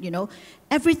 And,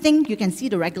 everything you can see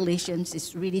the regulations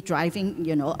is really driving,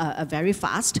 very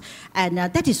fast. And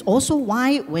that is also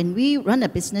why when we run a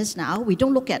business now, we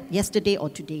don't look at yesterday or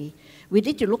today. We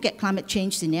need to look at climate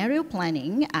change scenario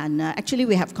planning. And actually,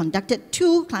 we have conducted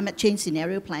 2 climate change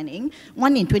scenario planning,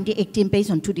 one in 2018 based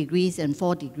on 2 degrees and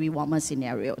 4 degree warmer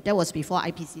scenario. That was before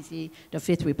IPCC, the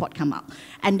 5th report came out.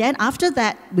 And then after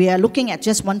that, we are looking at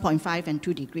just 1.5 and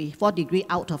 2 degree, 4 degree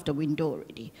out of the window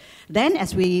already. Then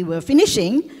as we were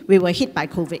finishing, we were hit by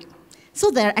COVID.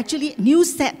 So there are actually a new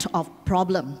set of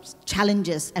problems,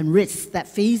 challenges, and risks that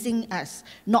facing us,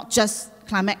 not just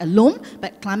climate alone,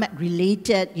 but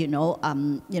climate-related,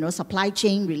 supply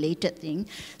chain-related thing.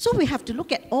 So we have to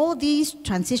look at all these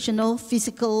transitional,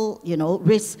 physical,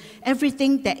 risks,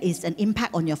 everything that is an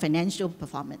impact on your financial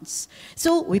performance.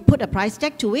 So we put a price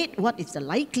tag to it. What is the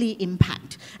likely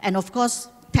impact? And of course,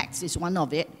 tax is one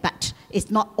of it, but it's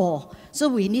not all. So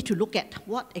we need to look at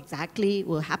what exactly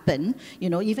will happen.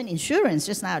 Even insurance,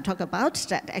 just now I talked about,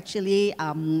 that actually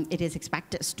it is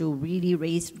expected to really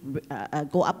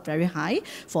go up very high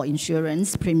for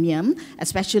insurance premium,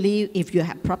 especially if you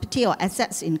have property or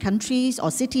assets in countries or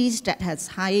cities that has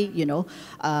high,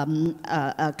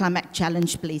 climate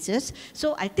challenge places.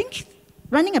 So I think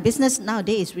running a business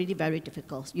nowadays is really very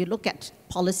difficult. You look at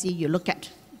policy, you look at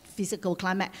physical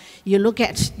climate, you look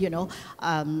at,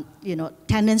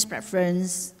 tenants'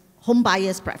 preference, home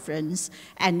buyers' preference,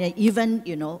 and even,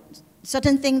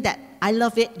 certain thing that I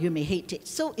love it, you may hate it.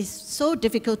 So it's so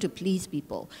difficult to please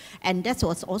people. And that's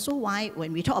also why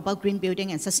when we talk about green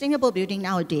building and sustainable building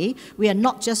nowadays, we are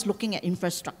not just looking at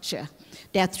infrastructure.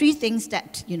 There are 3 things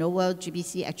that, World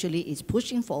GBC actually is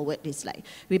pushing forward. It's like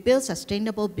we build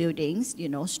sustainable buildings,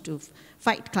 to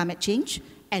fight climate change,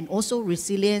 and also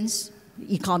resilience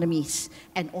economies,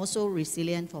 and also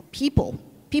resilient for people.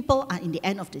 People are, in the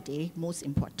end of the day, most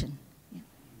important.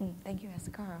 Yeah. Thank you,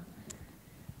 Asakara.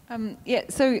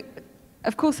 So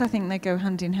of course I think they go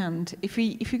hand in hand. If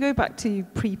we go back to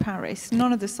pre-Paris,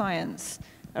 none of the science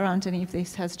around any of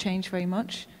this has changed very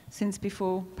much since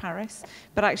before Paris.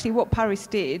 But actually what Paris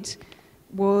did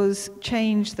was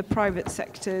change the private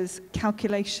sector's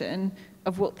calculation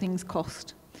of what things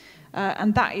cost.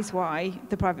 And that is why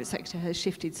the private sector has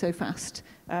shifted so fast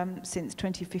since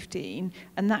 2015.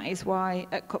 And that is why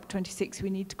at COP26 we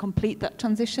need to complete that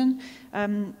transition,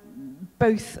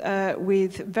 both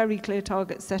with very clear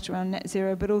targets set around net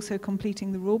zero, but also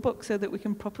completing the rule book so that we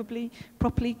can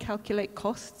properly calculate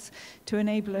costs to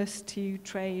enable us to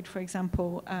trade, for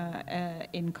example,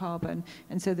 in carbon,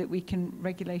 and so that we can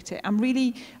regulate it. I'm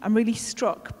really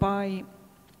struck by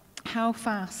how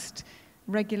fast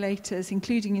regulators,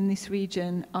 including in this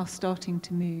region, are starting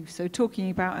to move. So talking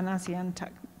about an ASEAN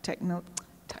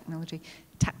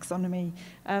taxonomy,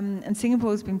 and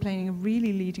Singapore has been playing a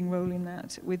really leading role in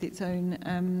that with its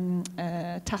own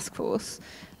task force,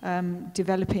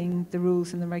 developing the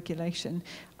rules and the regulation.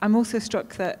 I'm also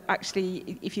struck that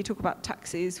actually, if you talk about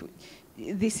taxes,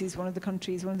 this is one of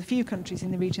the few countries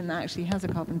in the region that actually has a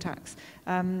carbon tax.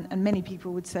 And many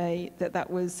people would say that that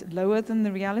was lower than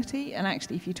the reality. And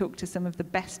actually, if you talk to some of the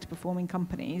best performing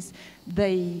companies,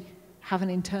 they have an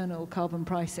internal carbon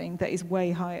pricing that is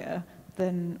way higher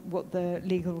than what the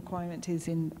legal requirement is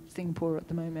in Singapore at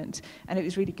the moment. And it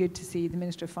was really good to see the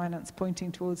Minister of Finance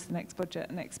pointing towards the next budget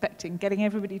and getting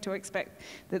everybody to expect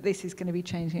that this is going to be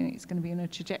changing, it's going to be on a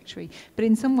trajectory. But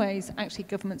in some ways, actually,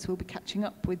 governments will be catching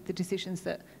up with the decisions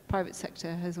that private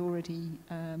sector has already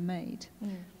made.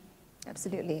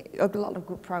 Absolutely. A lot of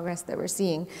good progress that we're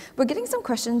seeing. We're getting some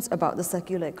questions about the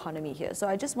circular economy here. So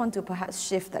I just want to perhaps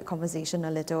shift that conversation a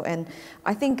little. And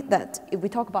I think that if we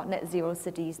talk about net zero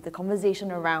cities, the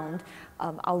conversation around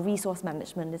our resource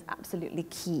management is absolutely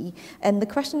key. And the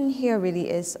question here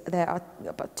really is, there are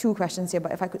about 2 questions here,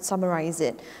 but if I could summarize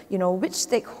it, which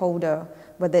stakeholder,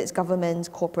 whether it's governments,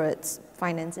 corporates,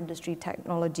 finance, industry,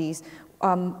 technologies,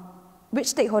 which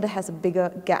stakeholder has a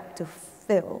bigger gap to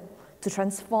fill to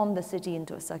transform the city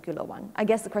into a circular one? I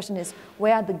guess the question is,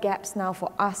 where are the gaps now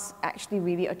for us actually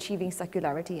really achieving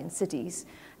circularity in cities,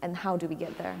 and how do we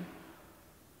get there?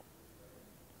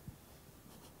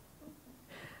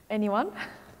 Anyone?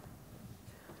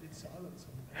 It's silence.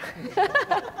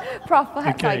 Prof,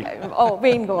 perhaps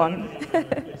Wayne, go on.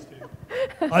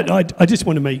 I just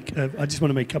want to make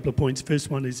a couple of points. First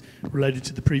one is related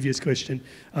to the previous question.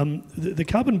 The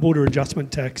carbon border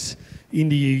adjustment tax in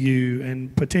the EU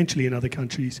and potentially in other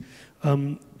countries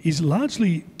is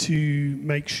largely to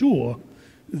make sure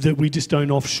that we just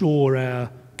don't offshore our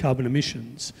carbon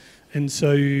emissions. And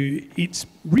so it's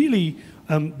really,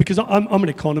 because I'm an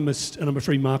economist and I'm a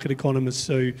free market economist,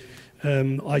 so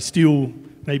I still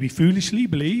maybe foolishly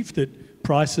believe that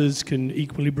prices can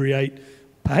equilibrate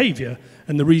behaviour.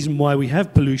 And the reason why we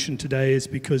have pollution today is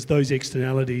because those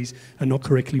externalities are not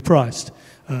correctly priced.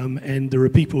 And there are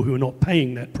people who are not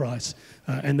paying that price.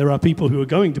 And there are people who are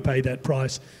going to pay that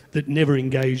price that never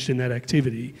engaged in that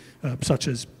activity, such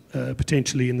as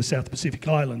potentially in the South Pacific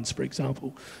Islands, for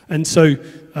example. And so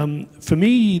for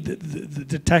me,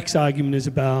 the tax argument is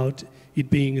about it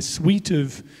being a suite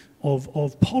of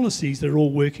policies that are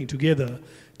all working together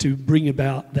to bring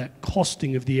about that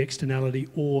costing of the externality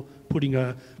or putting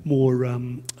a more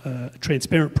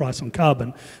transparent price on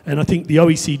carbon. And I think the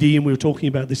OECD, and we were talking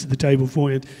about this at the table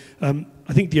beforehand,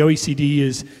 I think the OECD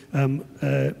has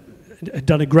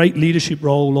done a great leadership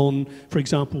role on, for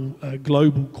example,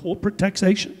 global corporate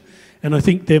taxation. And I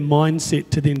think their mindset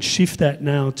to then shift that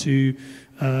now to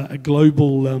a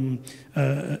global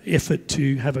effort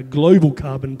to have a global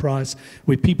carbon price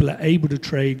where people are able to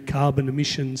trade carbon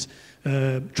emissions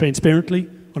transparently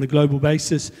on a global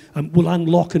basis will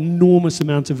unlock enormous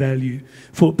amounts of value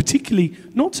for particularly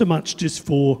not so much just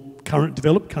for current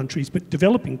developed countries, but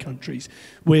developing countries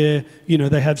where, you know,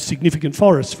 they have significant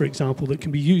forests, for example, that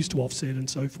can be used to offset and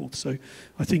so forth. So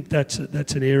I think that's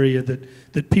an area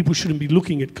that people shouldn't be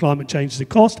looking at climate change as a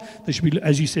cost. They should be,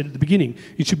 as you said at the beginning,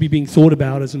 it should be being thought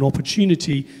about as an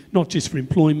opportunity, not just for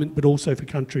employment, but also for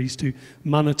countries to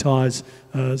monetize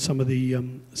some of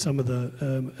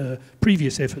the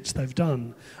previous efforts they've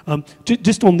done.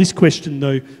 Just on this question,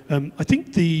 though, I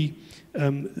think the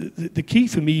key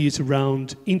for me is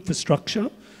around infrastructure,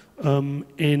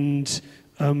 and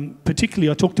particularly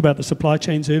I talked about the supply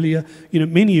chains earlier. You know,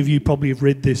 many of you probably have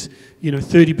read this. You know,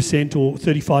 30% or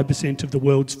 35% of the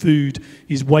world's food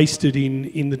is wasted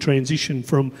in the transition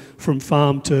from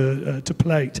farm to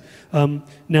plate.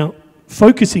 Now,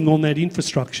 focusing on that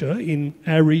infrastructure in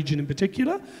our region in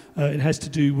particular, it has to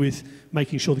do with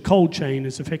making sure the cold chain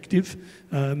is effective,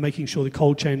 making sure the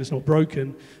cold chain is not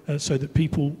broken, so that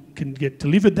people can get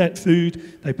delivered that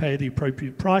food, they pay the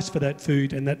appropriate price for that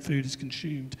food, and that food is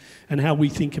consumed, and how we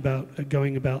think about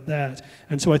going about that.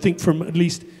 And so I think from at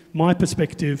least my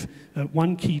perspective,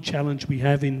 one key challenge we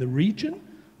have in the region,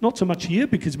 not so much here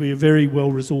because we are very well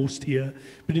resourced here,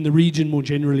 but in the region more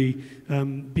generally,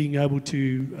 being able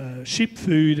to ship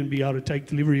food and be able to take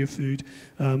delivery of food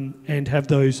and have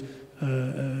those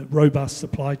robust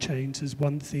supply chains is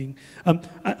one thing.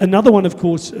 Another one, of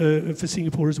course, for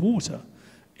Singapore is water.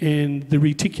 And the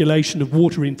reticulation of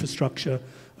water infrastructure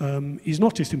is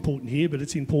not just important here, but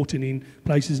it's important in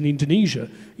places in Indonesia.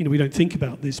 You know, we don't think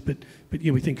about this, but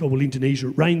you know, we think, oh, well, Indonesia,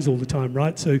 it rains all the time,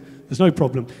 right? So there's no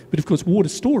problem. But of course, water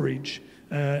storage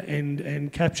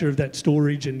and capture of that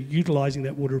storage and utilising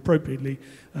that water appropriately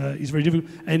is very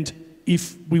difficult. And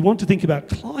if we want to think about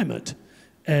climate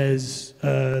as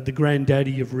the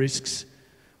granddaddy of risks,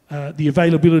 the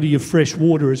availability of fresh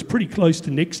water is pretty close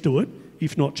to next to it,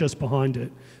 if not just behind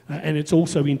it. And it's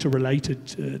also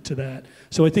interrelated to that.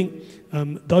 So I think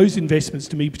those investments,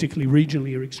 to me, particularly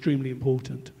regionally, are extremely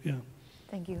important. Yeah.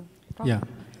 Thank you. Yeah.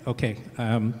 Okay.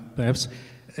 Perhaps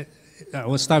I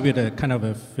will start with a kind of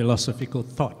a philosophical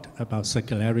thought about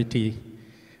circularity,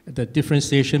 the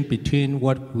differentiation between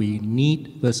what we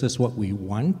need versus what we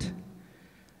want,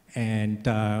 and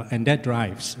that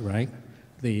drives, right,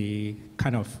 the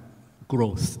kind of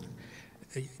growth.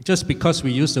 Just because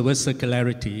we use the word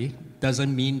circularity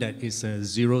doesn't mean that it's a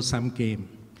zero-sum game.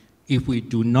 If we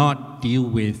do not deal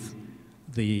with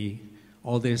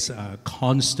all this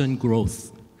constant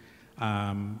growth,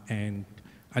 and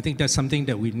I think that's something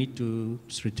that we need to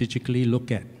strategically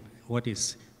look at, what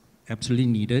is absolutely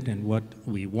needed and what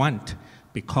we want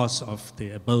because of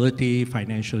the ability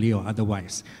financially or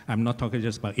otherwise. I'm not talking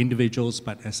just about individuals,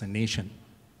 but as a nation.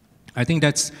 I think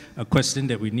that's a question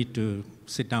that we need to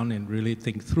sit down and really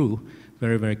think through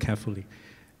very, very carefully.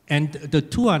 And the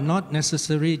two are not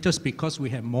necessary just because we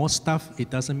have more stuff, it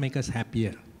doesn't make us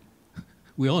happier.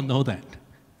 We all know that,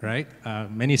 right?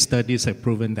 Many studies have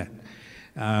proven that.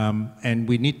 And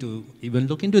we need to even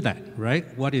look into that, right?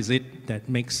 What is it that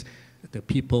makes the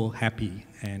people happy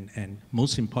and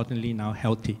most importantly now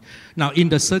healthy? Now in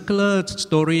the circular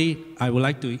story, I would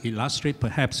like to illustrate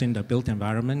perhaps in the built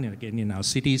environment, again in our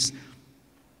cities,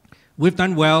 We've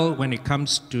done well when it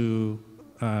comes to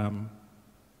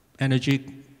energy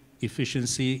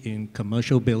efficiency in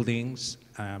commercial buildings,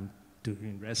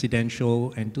 in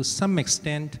residential, and to some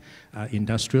extent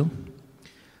industrial.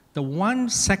 The one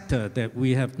sector that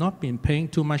we have not been paying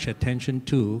too much attention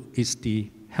to is the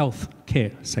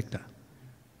healthcare sector,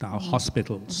 our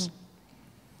hospitals.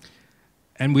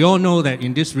 And we all know that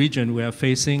in this region we are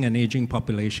facing an aging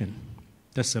population.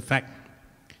 That's a fact.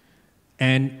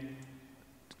 And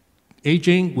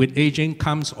with aging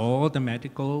comes all the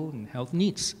medical and health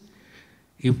needs.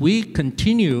 If we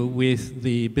continue with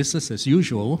the business as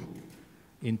usual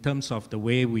in terms of the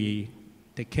way we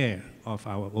take care of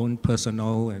our own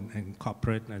personal and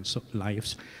corporate and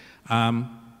lives,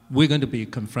 we're going to be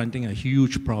confronting a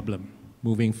huge problem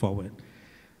moving forward.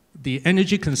 The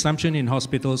energy consumption in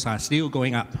hospitals are still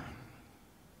going up,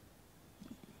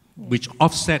 which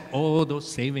offset all those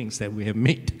savings that we have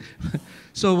made.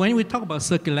 So when we talk about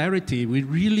circularity, we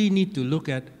really need to look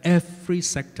at every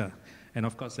sector. And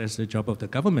of course, that's the job of the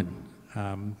government,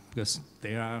 because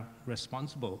they are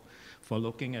responsible for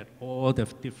looking at all the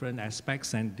different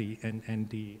aspects and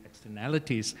the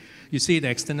externalities. You see, the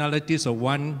externalities of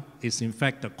one is in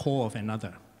fact the core of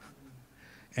another.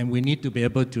 And we need to be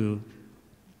able to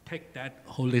take that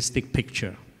holistic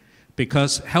picture.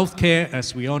 Because healthcare,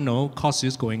 as we all know, cost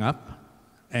is going up.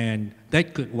 And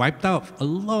that could wipe out a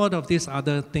lot of these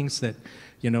other things that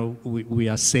we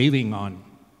are saving on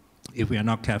if we are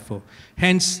not careful.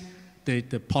 Hence, the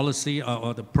policy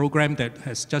or the program that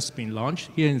has just been launched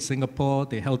here in Singapore,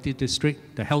 the Health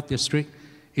District,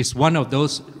 is one of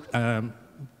those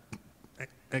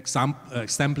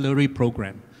exemplary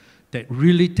program that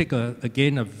really take,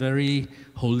 again, a very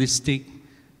holistic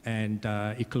and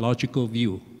ecological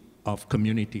view of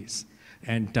communities.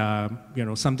 And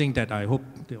something that I hope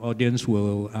the audience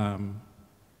will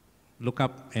look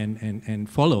up and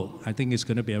follow. I think it's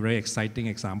going to be a very exciting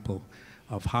example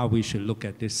of how we should look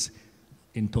at this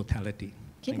in totality.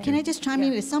 Can I just chime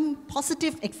in with some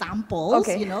positive examples,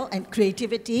 and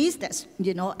creativities that's,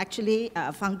 actually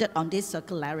founded on this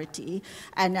circularity.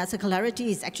 And circularity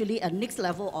is actually a next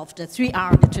level of the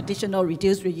 3R, the traditional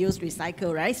reduce, reuse,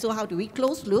 recycle, right? So how do we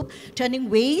close loop, turning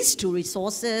waste to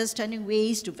resources, turning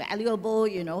waste to valuable,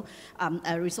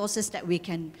 resources that we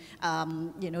can,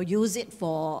 use it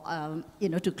for,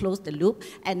 to close the loop.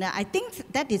 And I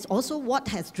think that is also what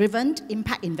has driven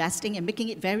impact investing and making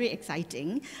it very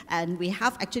exciting. And we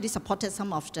have actually supported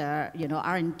some of the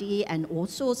R&D and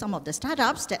also some of the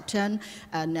startups that turn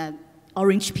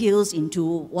orange peels into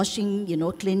washing,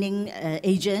 cleaning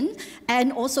agent,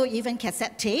 and also even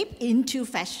cassette tape into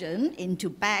fashion, into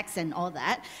bags and all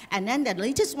that. And then the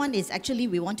latest one is actually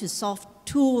we want to solve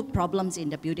two problems in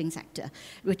the building sector,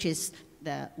 which is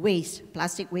the waste,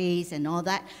 plastic waste and all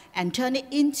that, and turn it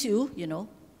into,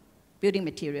 building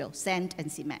material, sand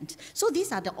and cement. So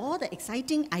these are all the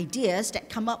exciting ideas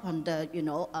that come up on the,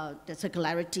 the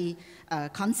circularity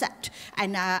concept.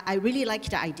 And I really like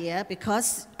the idea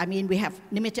because, we have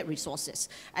limited resources.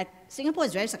 Singapore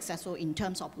is very successful in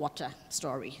terms of water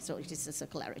storage, so it is a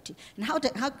circularity. And how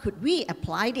could we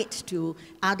apply it to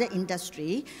other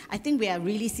industry? I think we are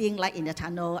really seeing light in the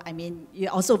tunnel. You're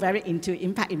also very into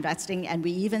impact investing, and we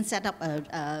even set up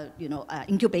a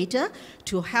incubator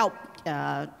to help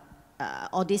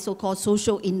or this so-called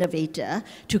social innovator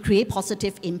to create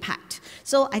positive impact.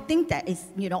 So I think that is,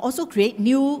 also create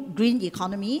new green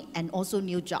economy and also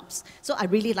new jobs. So I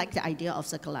really like the idea of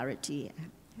circularity.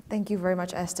 Thank you very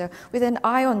much, Esther. With an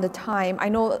eye on the time, I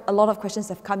know a lot of questions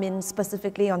have come in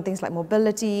specifically on things like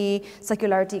mobility,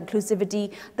 circularity,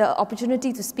 inclusivity. The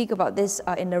opportunity to speak about this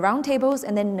in the roundtables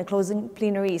and then in the closing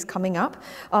plenary is coming up.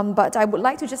 But I would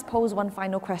like to just pose one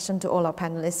final question to all our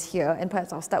panelists here, and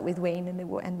perhaps I'll start with Wayne and then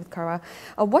we'll end with Kara.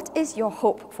 What is your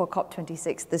hope for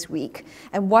COP26 this week?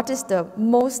 And what is the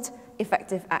most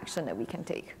effective action that we can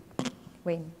take?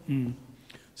 Wayne.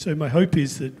 So my hope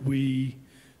is that we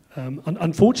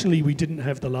unfortunately, we didn't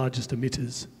have the largest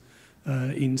emitters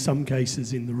in some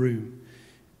cases in the room.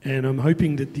 And I'm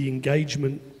hoping that the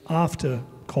engagement after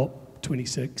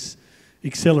COP26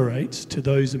 accelerates to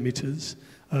those emitters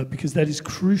because that is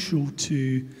crucial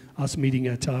to us meeting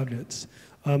our targets.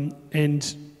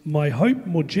 And my hope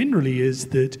more generally is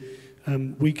that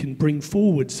we can bring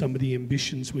forward some of the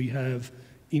ambitions we have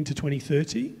into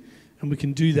 2030, and we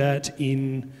can do that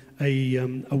in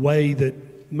a way that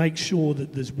make sure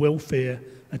that there's welfare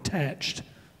attached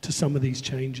to some of these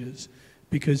changes.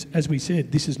 Because, as we said,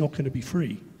 this is not going to be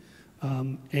free.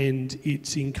 And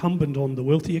it's incumbent on the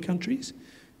wealthier countries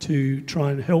to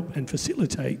try and help and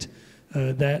facilitate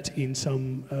that in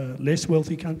some less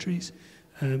wealthy countries.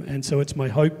 And so it's my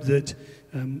hope that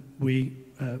we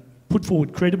put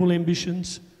forward credible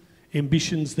ambitions,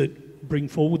 ambitions that bring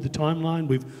forward the timeline.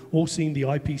 We've all seen the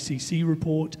IPCC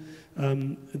report.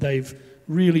 They've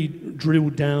really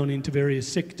drilled down into various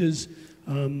sectors,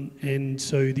 and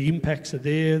so the impacts are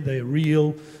there, they're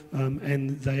real,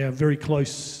 and they are very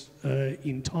close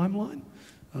in timeline.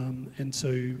 And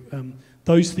so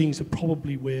those things are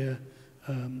probably where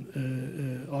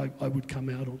I would come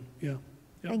out on, yeah.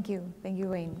 Thank you,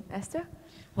 Wayne. Esther?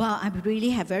 Well, I really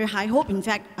have very high hope. In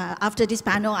fact, after this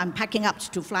panel, I'm packing up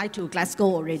to fly to Glasgow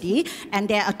already. And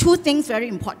there are two things very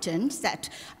important that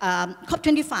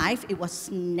COP25, it was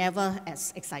never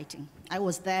as exciting. I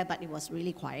was there, but it was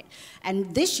really quiet.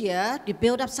 And this year, they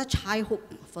built up such high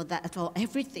hope for that, for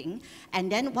everything.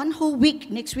 And then one whole week,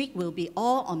 next week, will be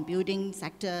all on building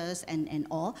sectors and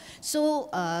all. So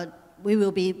we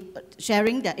will be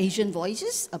sharing the Asian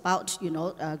voices about,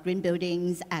 green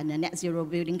buildings and a net zero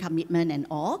building commitment and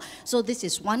all. So this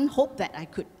is one hope that I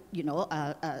could,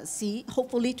 see,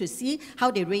 hopefully to see how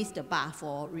they raise the bar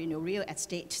for, real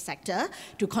estate sector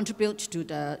to contribute to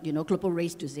the, global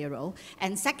race to zero.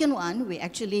 And second one, we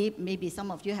actually, maybe some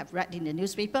of you have read in the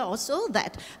newspaper also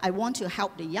that I want to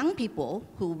help the young people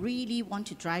who really want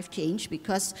to drive change,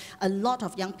 because a lot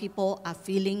of young people are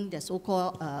feeling the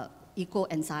so-called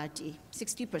eco-anxiety.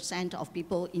 60% of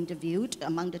people interviewed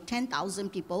among the 10,000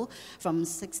 people from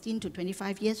 16 to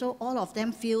 25 years old, all of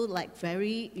them feel like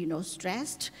very,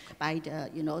 stressed by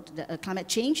the climate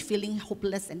change, feeling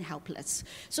hopeless and helpless.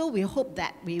 So we hope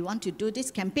that we want to do this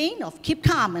campaign of keep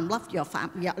calm and love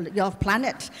your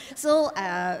planet. So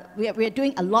we are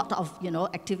doing a lot of,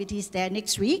 activities there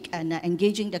next week, and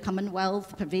engaging the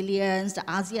Commonwealth pavilions, the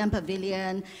ASEAN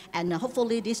pavilion, and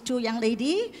hopefully these two young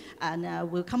ladies, and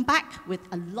we'll come back with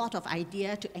a lot of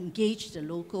idea to engage the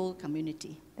local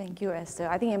community. Thank you, Esther.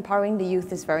 I think empowering the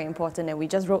youth is very important, and we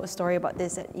just wrote a story about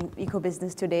this at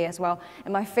Eco-Business today as well.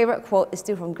 And my favorite quote is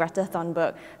still from Greta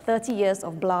Thunberg, 30 years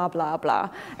of blah, blah, blah.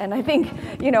 And I think,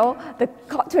 the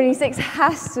COP26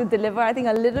 has to deliver, I think,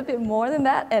 a little bit more than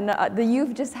that. And the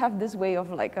youth just have this way of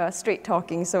straight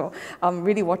talking. So I'm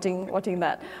really watching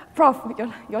that. Prof,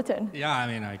 your turn. Yeah,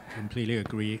 I completely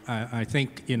agree. I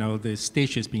think, the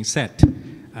stage is being set,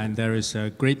 and there is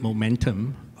a great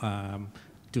momentum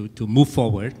to move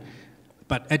forward.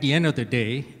 But at the end of the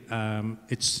day,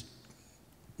 it's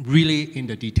really in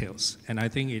the details. And I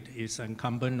think it is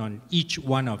incumbent on each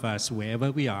one of us, wherever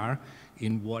we are,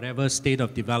 in whatever state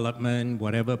of development,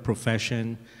 whatever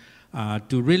profession,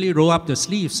 to really roll up the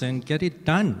sleeves and get it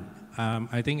done.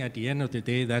 I think at the end of the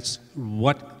day, that's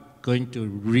what going to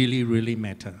really, really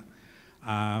matter.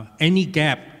 Any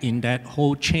gap in that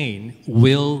whole chain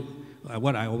will,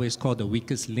 what I always call the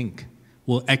weakest link,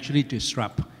 will actually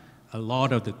disrupt a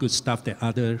lot of the good stuff that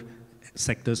other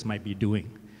sectors might be doing.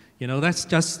 That's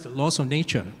just laws of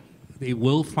nature. They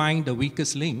will find the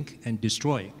weakest link and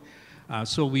destroy it.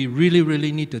 So we really,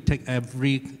 really need to take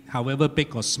however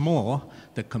big or small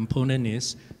the component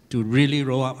is, to really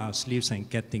roll up our sleeves and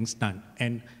get things done.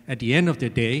 And at the end of the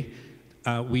day,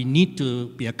 we need to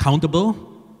be accountable,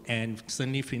 and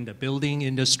certainly in the building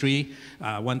industry,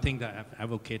 one thing that I've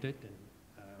advocated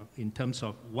in terms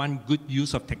of one good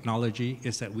use of technology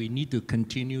is that we need to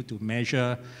continue to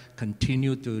measure,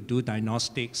 continue to do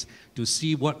diagnostics to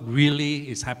see what really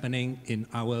is happening in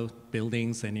our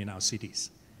buildings and in our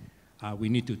cities. We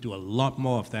need to do a lot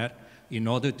more of that in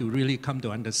order to really come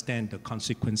to understand the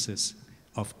consequences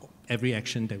of every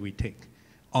action that we take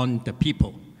on the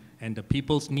people. And the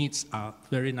people's needs are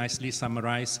very nicely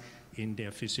summarized in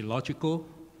their physiological,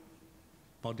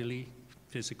 bodily,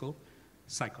 physical,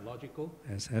 psychological,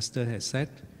 as Esther has said,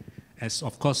 as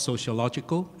of course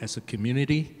sociological, as a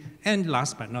community, and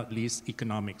last but not least,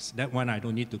 economics. That one I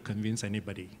don't need to convince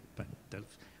anybody, but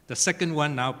the second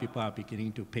one now people are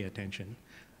beginning to pay attention,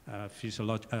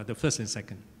 the first and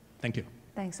second. Thank you.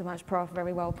 Thanks so much, Prof.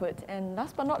 Very well put. And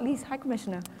last but not least, High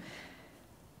Commissioner.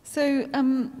 So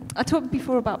I talked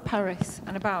before about Paris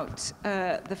and about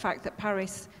the fact that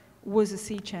Paris was a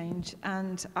sea change,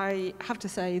 and I have to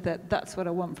say that that's what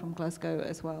I want from Glasgow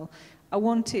as well. I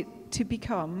want it to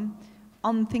become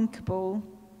unthinkable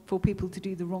for people to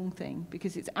do the wrong thing,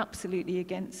 because it's absolutely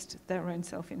against their own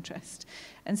self-interest.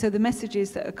 And so the messages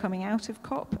that are coming out of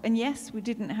COP, and yes, we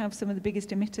didn't have some of the biggest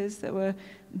emitters that were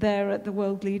there at the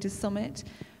World Leaders Summit,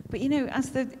 but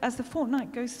as the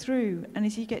fortnight goes through, and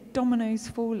as you get dominoes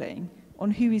falling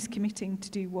on who is committing to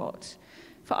do what,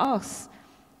 for us,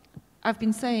 I've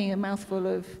been saying a mouthful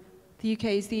of the UK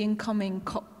is the incoming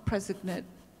COP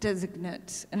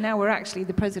designate, and now we're actually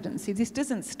the presidency. This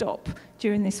doesn't stop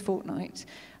during this fortnight.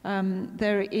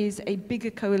 There is a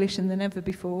bigger coalition than ever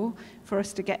before for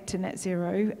us to get to net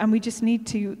zero, and we just need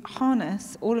to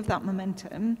harness all of that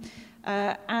momentum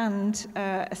and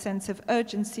a sense of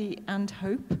urgency and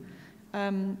hope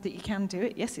that you can do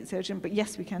it. Yes, it's urgent, but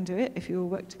yes, we can do it if you all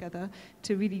work together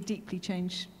to really deeply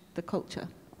change the culture.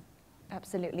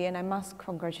 Absolutely, and I must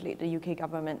congratulate the UK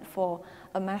government for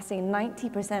amassing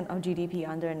 90% of GDP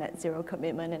under a net zero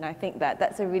commitment, and I think that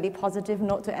that's a really positive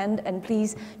note to end. And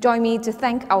please join me to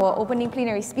thank our opening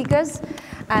plenary speakers.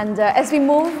 And as we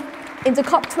move into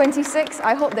COP26,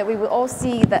 I hope that we will all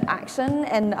see that action,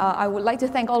 and I would like to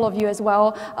thank all of you as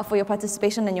well for your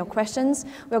participation and your questions.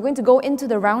 We're going to go into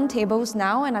the roundtables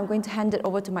now, and I'm going to hand it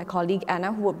over to my colleague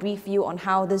Anna, who will brief you on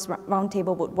how this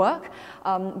roundtable would work.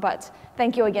 But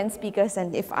thank you again, speakers,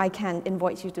 and if I can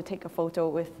invite you to take a photo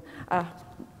with at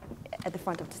the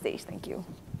front of the stage. Thank you.